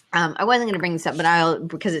I wasn't going to bring this up,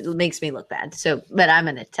 because it makes me look bad. So, but I'm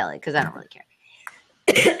going to tell it because I don't really care.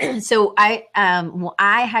 So I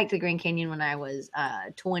hiked the Grand Canyon when I was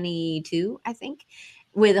 22, I think,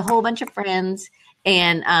 with a whole bunch of friends,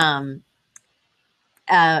 and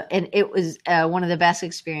it was one of the best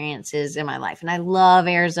experiences in my life. And I love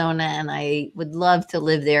Arizona, and I would love to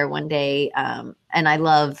live there one day. And I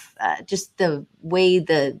love just the way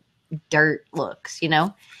the dirt looks,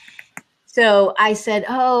 So I said,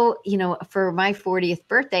 for my 40th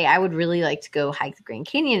birthday, I would really like to go hike the Grand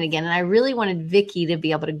Canyon again. And I really wanted Vickie to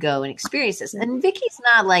be able to go and experience this. And Vickie's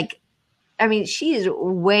not she is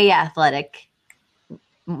way athletic,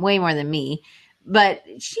 way more than me. But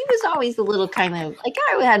she was always a little kind of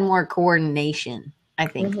I had more coordination, I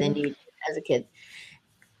think, than you did as a kid.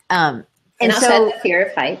 And also so have the fear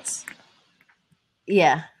of heights.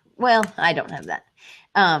 yeah, well, I don't have that.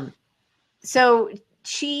 So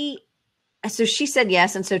she said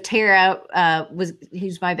yes. And so Tara,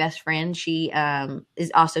 who's my best friend. She,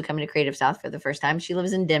 is also coming to Creative South for the first time. She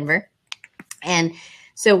lives in Denver. And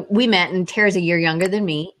so we met, and Tara's a year younger than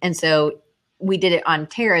me. And so we did it on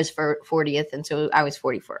Tara's 40th. And so I was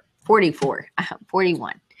 41.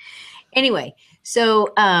 Anyway,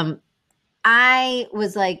 so I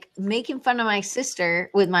was like making fun of my sister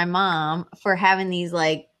with my mom for having these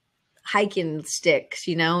like hiking sticks,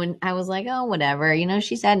 and I was like, oh, whatever,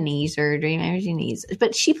 she's had knee surgery, maybe she needs,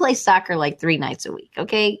 but she plays soccer like 3 nights a week.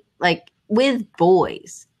 Okay. Like with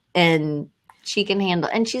boys, and she can handle,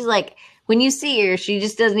 and she's like, when you see her, she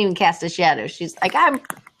just doesn't even cast a shadow. She's like, I'm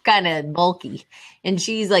kind of bulky, and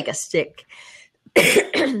she's like a stick.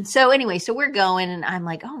 So anyway, so we're going, and I'm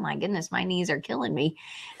like, oh my goodness, my knees are killing me.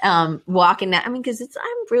 Walking that, because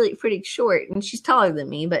I'm really pretty short, and she's taller than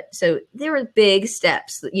me, but so there were big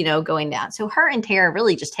steps, going down. So her and Tara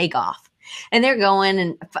really just take off, and they're going,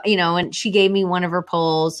 and and she gave me one of her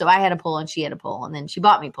poles, so I had a pole and she had a pole, and then she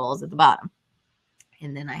bought me poles at the bottom,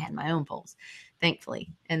 and then I had my own poles, thankfully,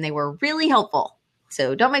 and they were really helpful.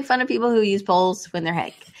 So don't make fun of people who use poles when they're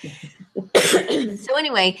heck. So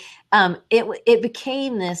anyway, it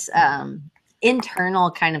became this internal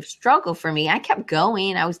kind of struggle for me. I kept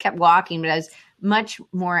going. I kept walking, but I was much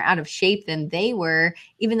more out of shape than they were.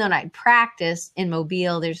 Even though I'd practiced in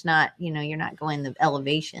Mobile, there's not, you're not going the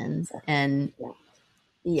elevations, and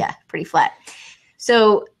pretty flat.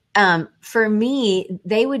 So for me,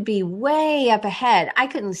 they would be way up ahead. I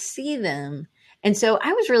couldn't see them. And so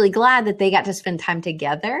I was really glad that they got to spend time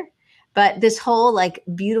together. But this whole like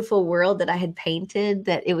beautiful world that I had painted,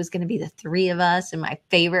 that it was going to be the 3 of us in my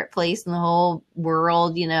favorite place in the whole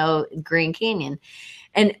world, Grand Canyon.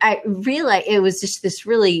 And I realized it was just this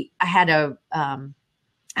really, it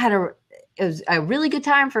was a really good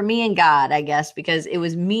time for me and God, I guess, because it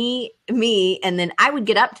was me, and then I would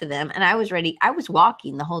get up to them, and I was ready. I was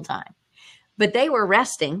walking the whole time, but they were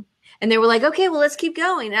resting, and they were like, okay, well, let's keep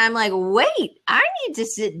going. And I'm like, wait, I need to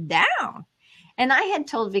sit down. And I had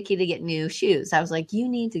told Vickie to get new shoes. I was like, you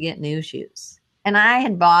need to get new shoes. And I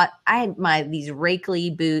had these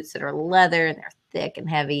Rakely boots that are leather, and they're thick and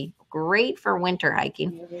heavy, great for winter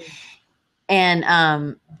hiking. And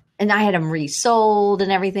I had them resoled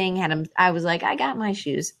and everything. I was like, I got my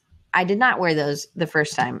shoes. I did not wear those the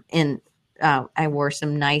first time. And I wore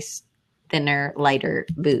some nice, thinner, lighter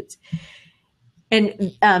boots.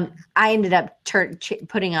 And I ended up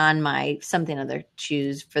putting on my something other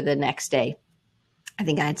shoes for the next day. I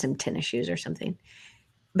think I had some tennis shoes or something.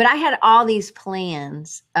 But I had all these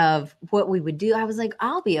plans of what we would do. I was like,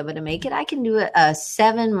 I'll be able to make it. I can do a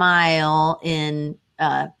 7 mile in,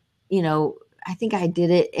 I think I did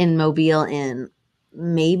it in Mobile in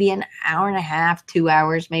maybe an hour and a half, 2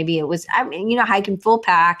 hours. Maybe it was, hiking full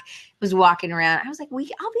pack, was walking around. I was like, we'll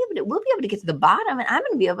be able to get to the bottom, and I'm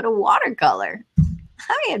going to be able to watercolor.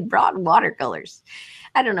 I had brought watercolors.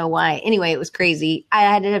 I don't know why. Anyway, it was crazy. I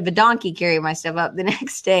had to have a donkey carry my stuff up the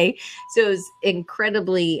next day. So it was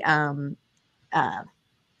incredibly humbling.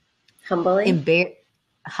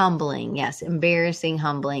 Humbling. Yes. Embarrassing,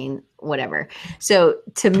 humbling, whatever. So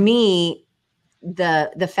to me,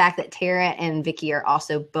 the fact that Tara and Vickie are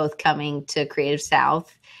also both coming to Creative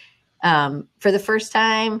South for the first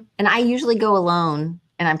time, and I usually go alone,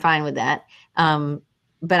 and I'm fine with that.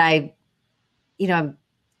 But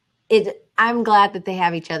I'm glad that they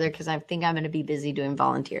have each other, because I think I'm going to be busy doing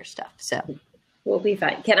volunteer stuff. So we'll be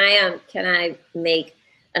fine. Can I make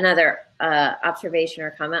another observation or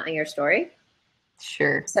comment on your story?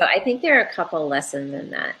 Sure. So I think there are a couple lessons in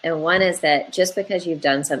that. And one is that just because you've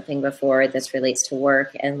done something before this relates to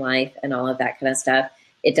work and life and all of that kind of stuff,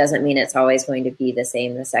 it doesn't mean it's always going to be the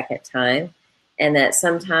same the second time. And that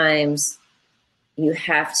sometimes you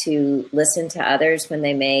have to listen to others when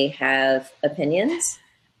they may have opinions.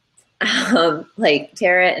 Like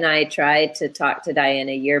Tara and I tried to talk to Diane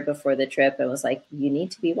a year before the trip, and was like, you need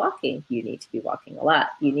to be walking. You need to be walking a lot.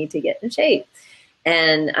 You need to get in shape.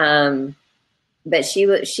 And, but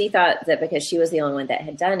she thought that because she was the only one that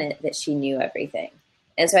had done it, that she knew everything.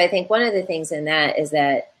 And so I think one of the things in that is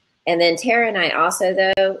that, and then Tara and I also,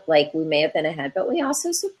 though, like, we may have been ahead, but we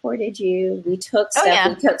also supported you. We took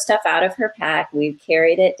stuff out of her pack. We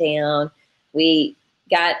carried it down. We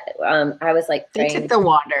got, I was like, they took the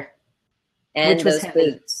water. And which was those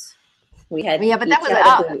heavy. boots. We had, but that was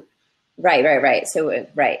up. Right. So,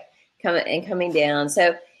 coming down.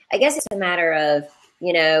 So I guess it's a matter of,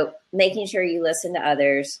 making sure you listen to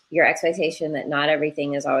others, your expectation that not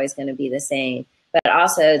everything is always going to be the same, but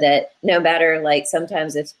also that no matter, like,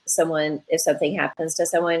 sometimes if something happens to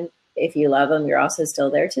someone, if you love them, you're also still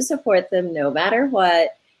there to support them no matter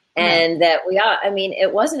what. And that we all, I mean,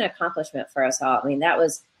 it was an accomplishment for us all. I mean, that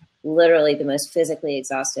was literally the most physically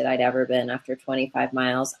exhausted I'd ever been after 25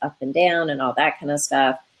 miles up and down and all that kind of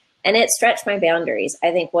stuff. And it stretched my boundaries.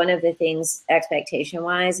 I think one of the things expectation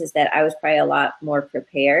wise is that I was probably a lot more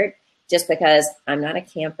prepared, just because I'm not a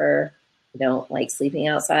camper. I don't like sleeping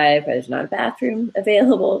outside, but there's not a bathroom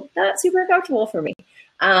available. Not super comfortable for me.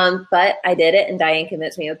 But I did it, and Diane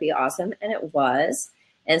convinced me it would be awesome, and it was.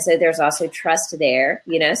 And so there's also trust there,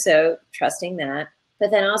 so trusting that.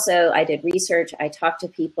 But then also I did research. I talked to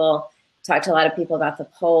a lot of people about the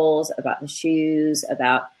poles, about the shoes,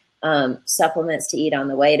 about supplements to eat on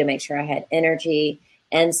the way to make sure I had energy.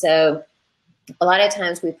 And so a lot of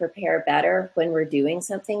times we prepare better when we're doing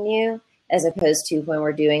something new, as opposed to when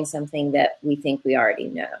we're doing something that we think we already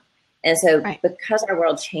know. And so because our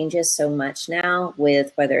world changes so much now,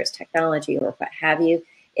 with whether it's technology or what have you,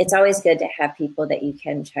 it's always good to have people that you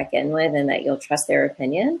can check in with and that you'll trust their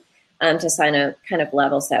opinion, to sign a kind of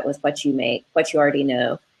level set with what you already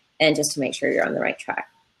know, and just to make sure you're on the right track.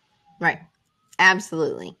 Right.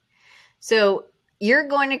 Absolutely. So you're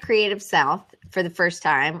going to Creative South for the first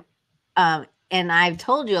time. And I've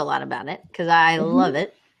told you a lot about it because I love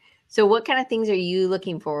it. So what kind of things are you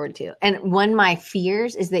looking forward to? And one of my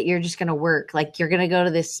fears is that you're just going to work. Like, you're going to go to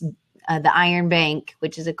this, the Iron Bank,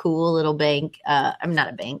 which is a cool little bank. I'm not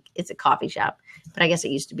a bank. It's a coffee shop, but I guess it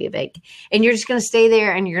used to be a bank. And you're just going to stay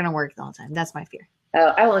there and you're going to work the whole time. That's my fear.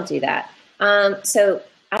 Oh, I won't do that. So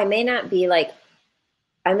I may not be like,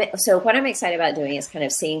 so what I'm excited about doing is kind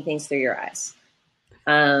of seeing things through your eyes,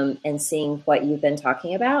 and seeing what you've been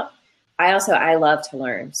talking about. I love to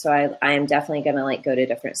learn. So I am definitely going to, like, go to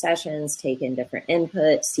different sessions, take in different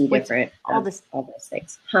inputs, see different, all those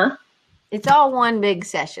things. Huh? It's all one big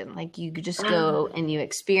session. Like, you could just go and you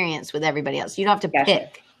experience with everybody else. You don't have to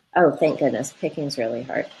pick. Oh, thank goodness. Picking's really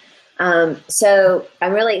hard. So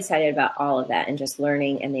I'm really excited about all of that and just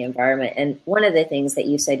learning and the environment. And one of the things that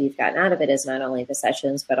you said you've gotten out of it is not only the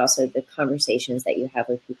sessions, but also the conversations that you have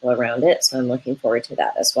with people around it. So I'm looking forward to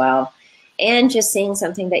that as well. And just seeing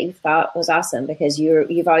something that you thought was awesome, because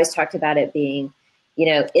you've always talked about it being,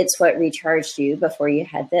 it's what recharged you before you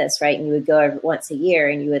had this, right? And you would go once a year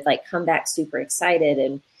and you would, like, come back super excited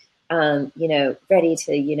and, ready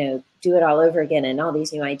to, do it all over again and all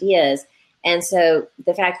these new ideas. And so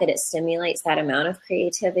the fact that it stimulates that amount of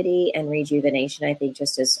creativity and rejuvenation, I think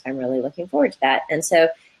I'm really looking forward to that. And so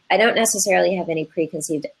I don't necessarily have any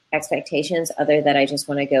preconceived expectations, other than I just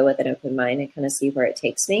want to go with an open mind and kind of see where it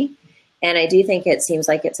takes me. And I do think it seems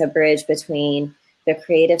like it's a bridge between the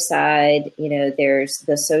creative side, there's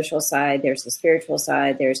the social side, there's the spiritual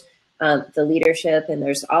side, there's the leadership, and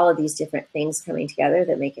there's all of these different things coming together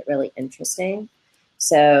that make it really interesting.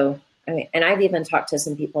 So, and I've even talked to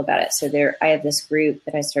some people about it. So I have this group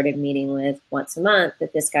that I started meeting with once a month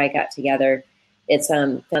that this guy got together. It's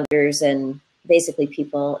founders and basically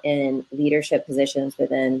people in leadership positions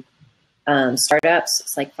within startups.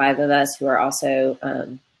 It's like 5 of us who are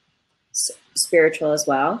also spiritual as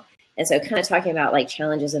well. And so kind of talking about, like,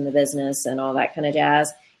 challenges in the business and all that kind of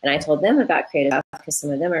jazz. And I told them about Creative South because some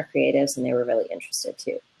of them are creatives and they were really interested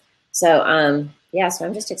too. So, so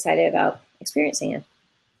I'm just excited about experiencing it.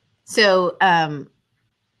 So,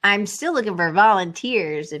 I'm still looking for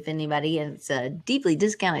volunteers, if anybody, and it's a deeply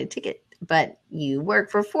discounted ticket, but you work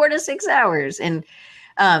for 4 to 6 hours. And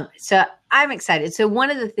so I'm excited. So one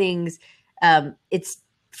of the things,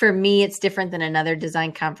 for me, it's different than another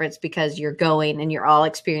design conference because you're going and you're all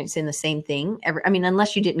experiencing the same thing.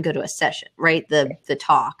 Unless you didn't go to a session, right? The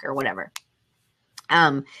talk or whatever.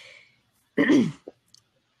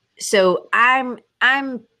 So I'm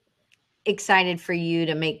excited for you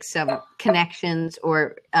to make some connections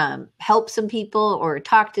or help some people or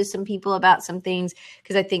talk to some people about some things.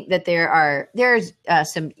 Because I think that there's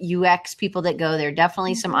some UX people that go. There are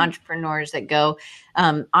definitely some entrepreneurs that go,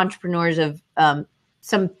 entrepreneurs of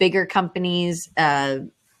some bigger companies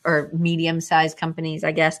or medium-sized companies,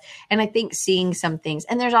 I guess. And I think seeing some things,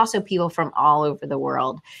 and there's also people from all over the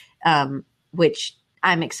world, which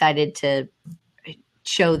I'm excited to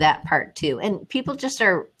show that part too. And people just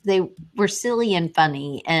they were silly and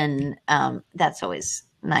funny, and that's always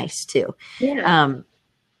nice too. Yeah.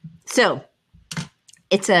 So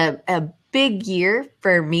it's a big year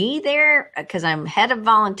for me there because I'm head of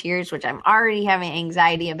volunteers, which I'm already having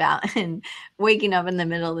anxiety about, and waking up in the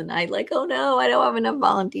middle of the night like, oh no, I don't have enough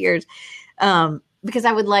volunteers. Because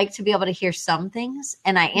I would like to be able to hear some things,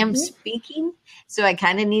 and I am speaking, so I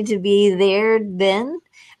kind of need to be there then.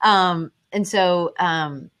 And so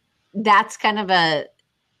that's kind of a,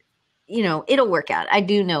 it'll work out. I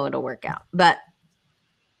do know it'll work out, but,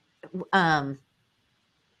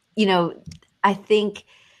 I think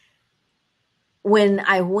when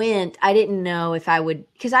I went, I didn't know if I would,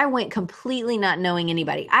 because I went completely not knowing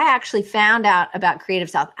anybody. I actually found out about Creative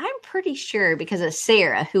South. I'm pretty sure because of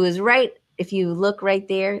Sarah, who is right. If you look right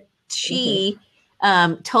there, she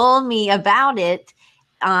told me about it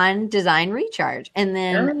on Design Recharge. And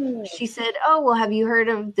then she said, oh, well, have you heard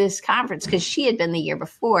of this conference? Because she had been the year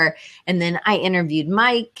before. And then I interviewed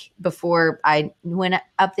Mike before I went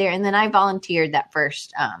up there. And then I volunteered that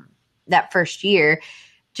first year,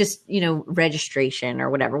 just, registration or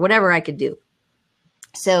whatever I could do.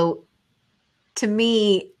 So to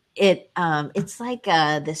me, it's like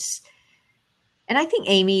this, and I think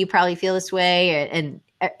Amy, you probably feel this way, and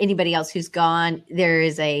anybody else who's gone,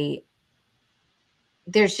 there's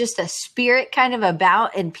just a spirit kind of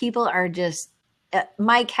about, and people are just,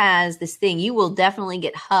 Mike has this thing, you will definitely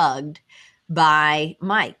get hugged by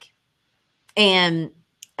Mike. And,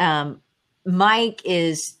 Mike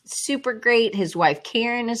is super great. His wife,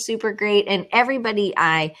 Karen, is super great. And everybody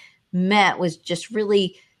I met was just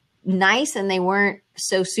really nice, and they weren't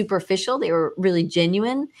so superficial. They were really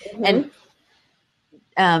genuine. And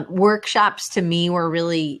workshops to me were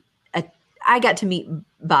really, I got to meet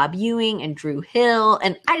Bob Ewing and Drew Hill,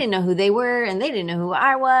 and I didn't know who they were, and they didn't know who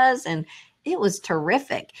I was. And it was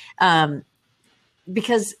terrific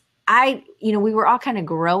because we were all kind of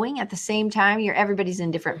growing at the same time. Everybody's in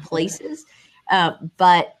different places.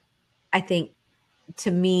 But I think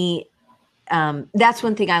to me, that's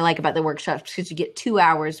one thing I like about the workshops, because you get 2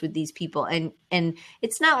 hours with these people, and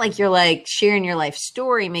it's not like you're like sharing your life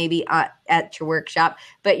story maybe at your workshop,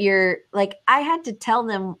 but you're like, I had to tell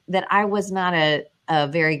them that I was not a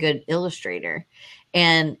very good illustrator.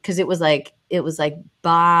 And cause it was like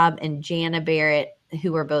Bob and Jana Barrett,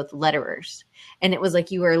 who were both letterers. And it was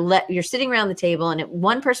like you're sitting around the table, and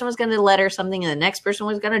one person was going to letter something, and the next person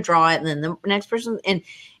was going to draw it, and then the next person, and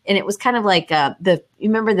it was kind of like you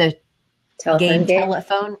remember the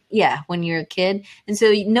telephone? Yeah, when you're a kid. And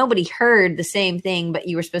so nobody heard the same thing, but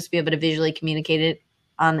you were supposed to be able to visually communicate it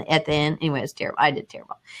at the end. Anyway, it was terrible. I did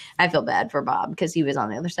terrible. I feel bad for Bob because he was on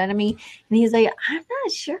the other side of me, and he's like, I'm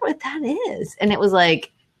not sure what that is. And it was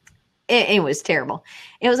like, it was terrible.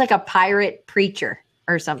 It was like a pirate preacher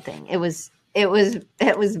or something. It was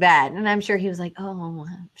bad. And I'm sure he was like, oh,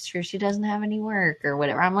 I'm sure she doesn't have any work or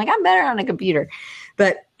whatever. I'm like, I'm better on a computer.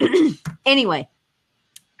 But anyway,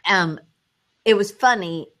 it was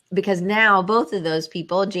funny because now both of those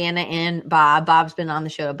people, Jana and Bob's been on the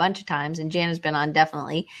show a bunch of times, and Jana's been on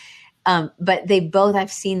definitely. But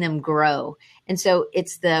I've seen them grow. And so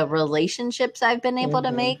it's the relationships I've been able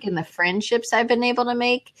to make, and the friendships I've been able to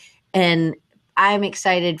make. And I'm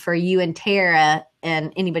excited for you and Tara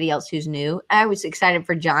and anybody else who's new. I was excited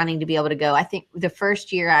for Johnny to be able to go. I think the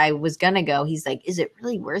first year I was going to go, he's like, is it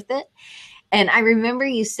really worth it? And I remember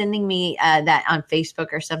you sending me that on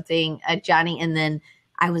Facebook or something, Johnny. And then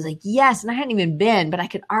I was like, yes. And I hadn't even been, but I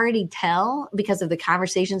could already tell because of the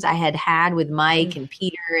conversations I had with Mike and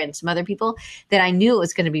Peter and some other people that I knew it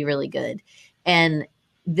was going to be really good. And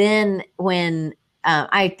then when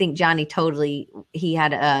I think Johnny he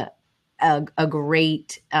had a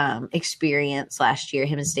great experience last year,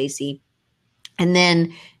 him and Stacy. And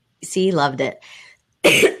then he loved it.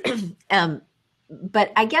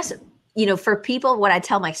 But I guess, for people, what I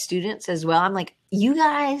tell my students as well, I'm like, you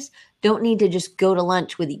guys don't need to just go to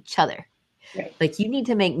lunch with each other. Right. Like, you need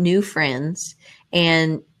to make new friends.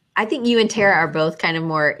 And I think you and Tara are both kind of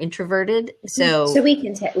more introverted. So we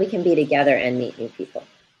can be together and meet new people.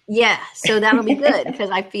 Yeah. So that'll be good because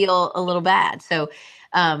I feel a little bad. So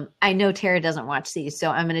I know Tara doesn't watch these. So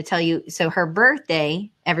I'm going to tell you. So her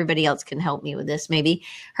birthday, everybody else can help me with this maybe.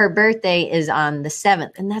 Her birthday is on the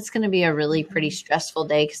 7th. And that's going to be a really pretty stressful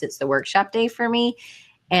day because it's the workshop day for me.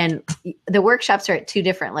 And the workshops are at 2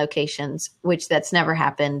 different locations, which that's never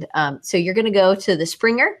happened. So you're going to go to the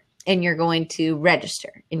Springer, and you're going to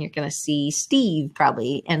register, and you're going to see Steve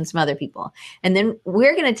probably and some other people. And then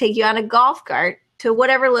we're going to take you on a golf cart to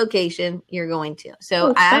whatever location you're going to.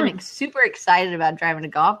 So I'm super excited about driving a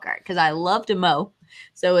golf cart because I love to mow.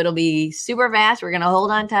 So it'll be super fast. We're going to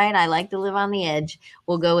hold on tight. I like to live on the edge.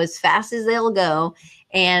 We'll go as fast as they'll go.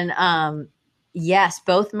 And yes,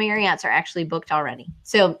 both Marriotts are actually booked already.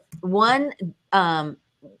 So one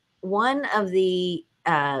of the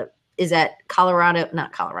is at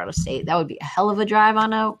not Colorado State. That would be a hell of a drive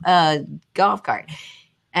on a golf cart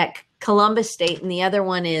at Columbus State. And the other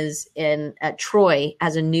one is at Troy,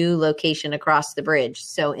 as a new location across the bridge.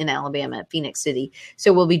 So in Alabama, at Phoenix City.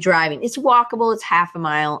 So we'll be driving. It's walkable. It's half a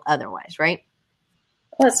mile otherwise, right?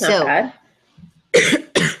 Well, that's not bad.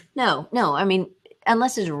 No. I mean,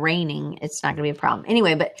 unless it's raining, it's not going to be a problem.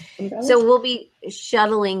 Anyway, but Umbrellas? so we'll be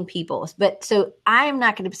shuttling people. But so I'm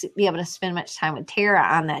not going to be able to spend much time with Tara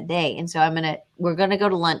on that day. And so we're going to go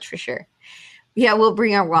to lunch for sure. Yeah, we'll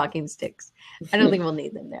bring our walking sticks. I don't think we'll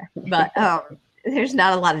need them there. But there's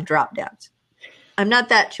not a lot of drop downs. I'm not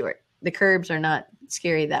that short. The curbs are not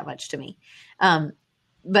scary that much to me.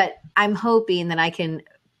 But I'm hoping that I can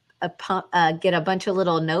get a bunch of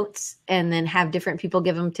little notes and then have different people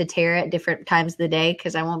give them to Tara at different times of the day,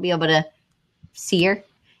 because I won't be able to see her.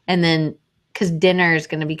 And then because dinner is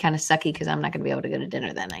going to be kind of sucky because I'm not going to be able to go to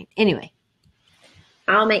dinner that night. Anyway.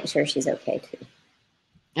 I'll make sure she's okay too.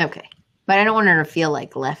 Okay. But I don't want her to feel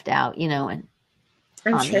like left out, and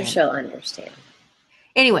I'm sure she'll understand.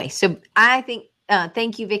 Anyway, so I think,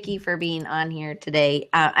 thank you, Vickie, for being on here today.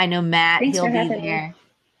 I know Matt, he'll be there.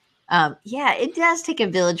 Yeah, it does take a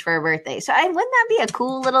village for a birthday. So wouldn't that be a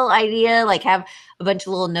cool little idea? Like have a bunch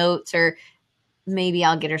of little notes, or maybe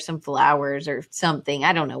I'll get her some flowers or something.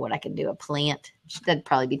 I don't know what I could do. A plant. That'd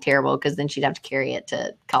probably be terrible because then she'd have to carry it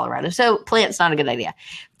to Colorado. So plant's not a good idea.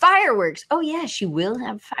 Fireworks. Oh yeah, she will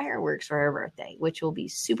have fireworks for her birthday, which will be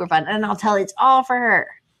super fun. And I'll tell it's all for her.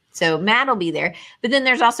 So Matt will be there. But then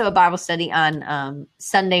there's also a Bible study on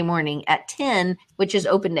Sunday morning at 10, which is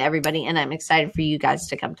open to everybody. And I'm excited for you guys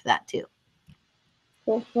to come to that too.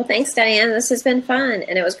 Cool. Well, thanks, Diane. This has been fun.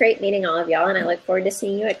 And it was great meeting all of y'all. And I look forward to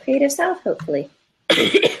seeing you at Creative South, hopefully.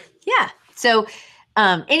 Yeah. So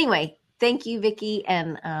anyway, thank you, Vickie.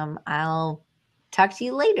 And I'll talk to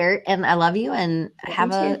you later. And I love you. And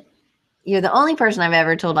you're the only person I've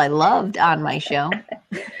ever told I loved on my show.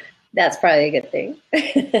 That's probably a good thing.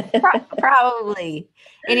 Probably.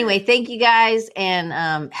 Anyway, thank you guys,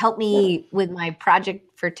 and help me with my project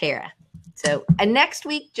for Tara. So, and next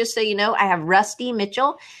week, just so you know, I have Rusty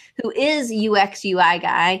Mitchell, who is UX UI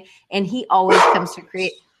guy, and he always comes to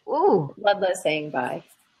create. Ooh, Ludlow saying bye.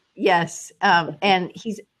 Yes, and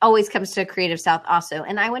he's always comes to Creative South also,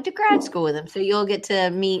 and I went to grad school with him, so you'll get to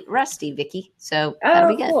meet Rusty, Vickie. So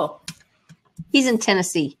that'll be good. Cool. He's in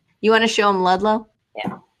Tennessee. You want to show him Ludlow?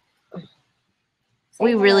 Yeah.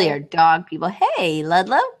 We really are dog people. Hey,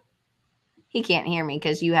 Ludlow. He can't hear me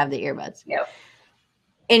because you have the earbuds. Yep.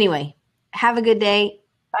 Anyway, have a good day.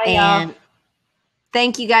 Bye, and y'all.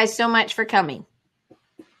 Thank you guys so much for coming.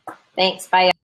 Thanks. Bye, y'all.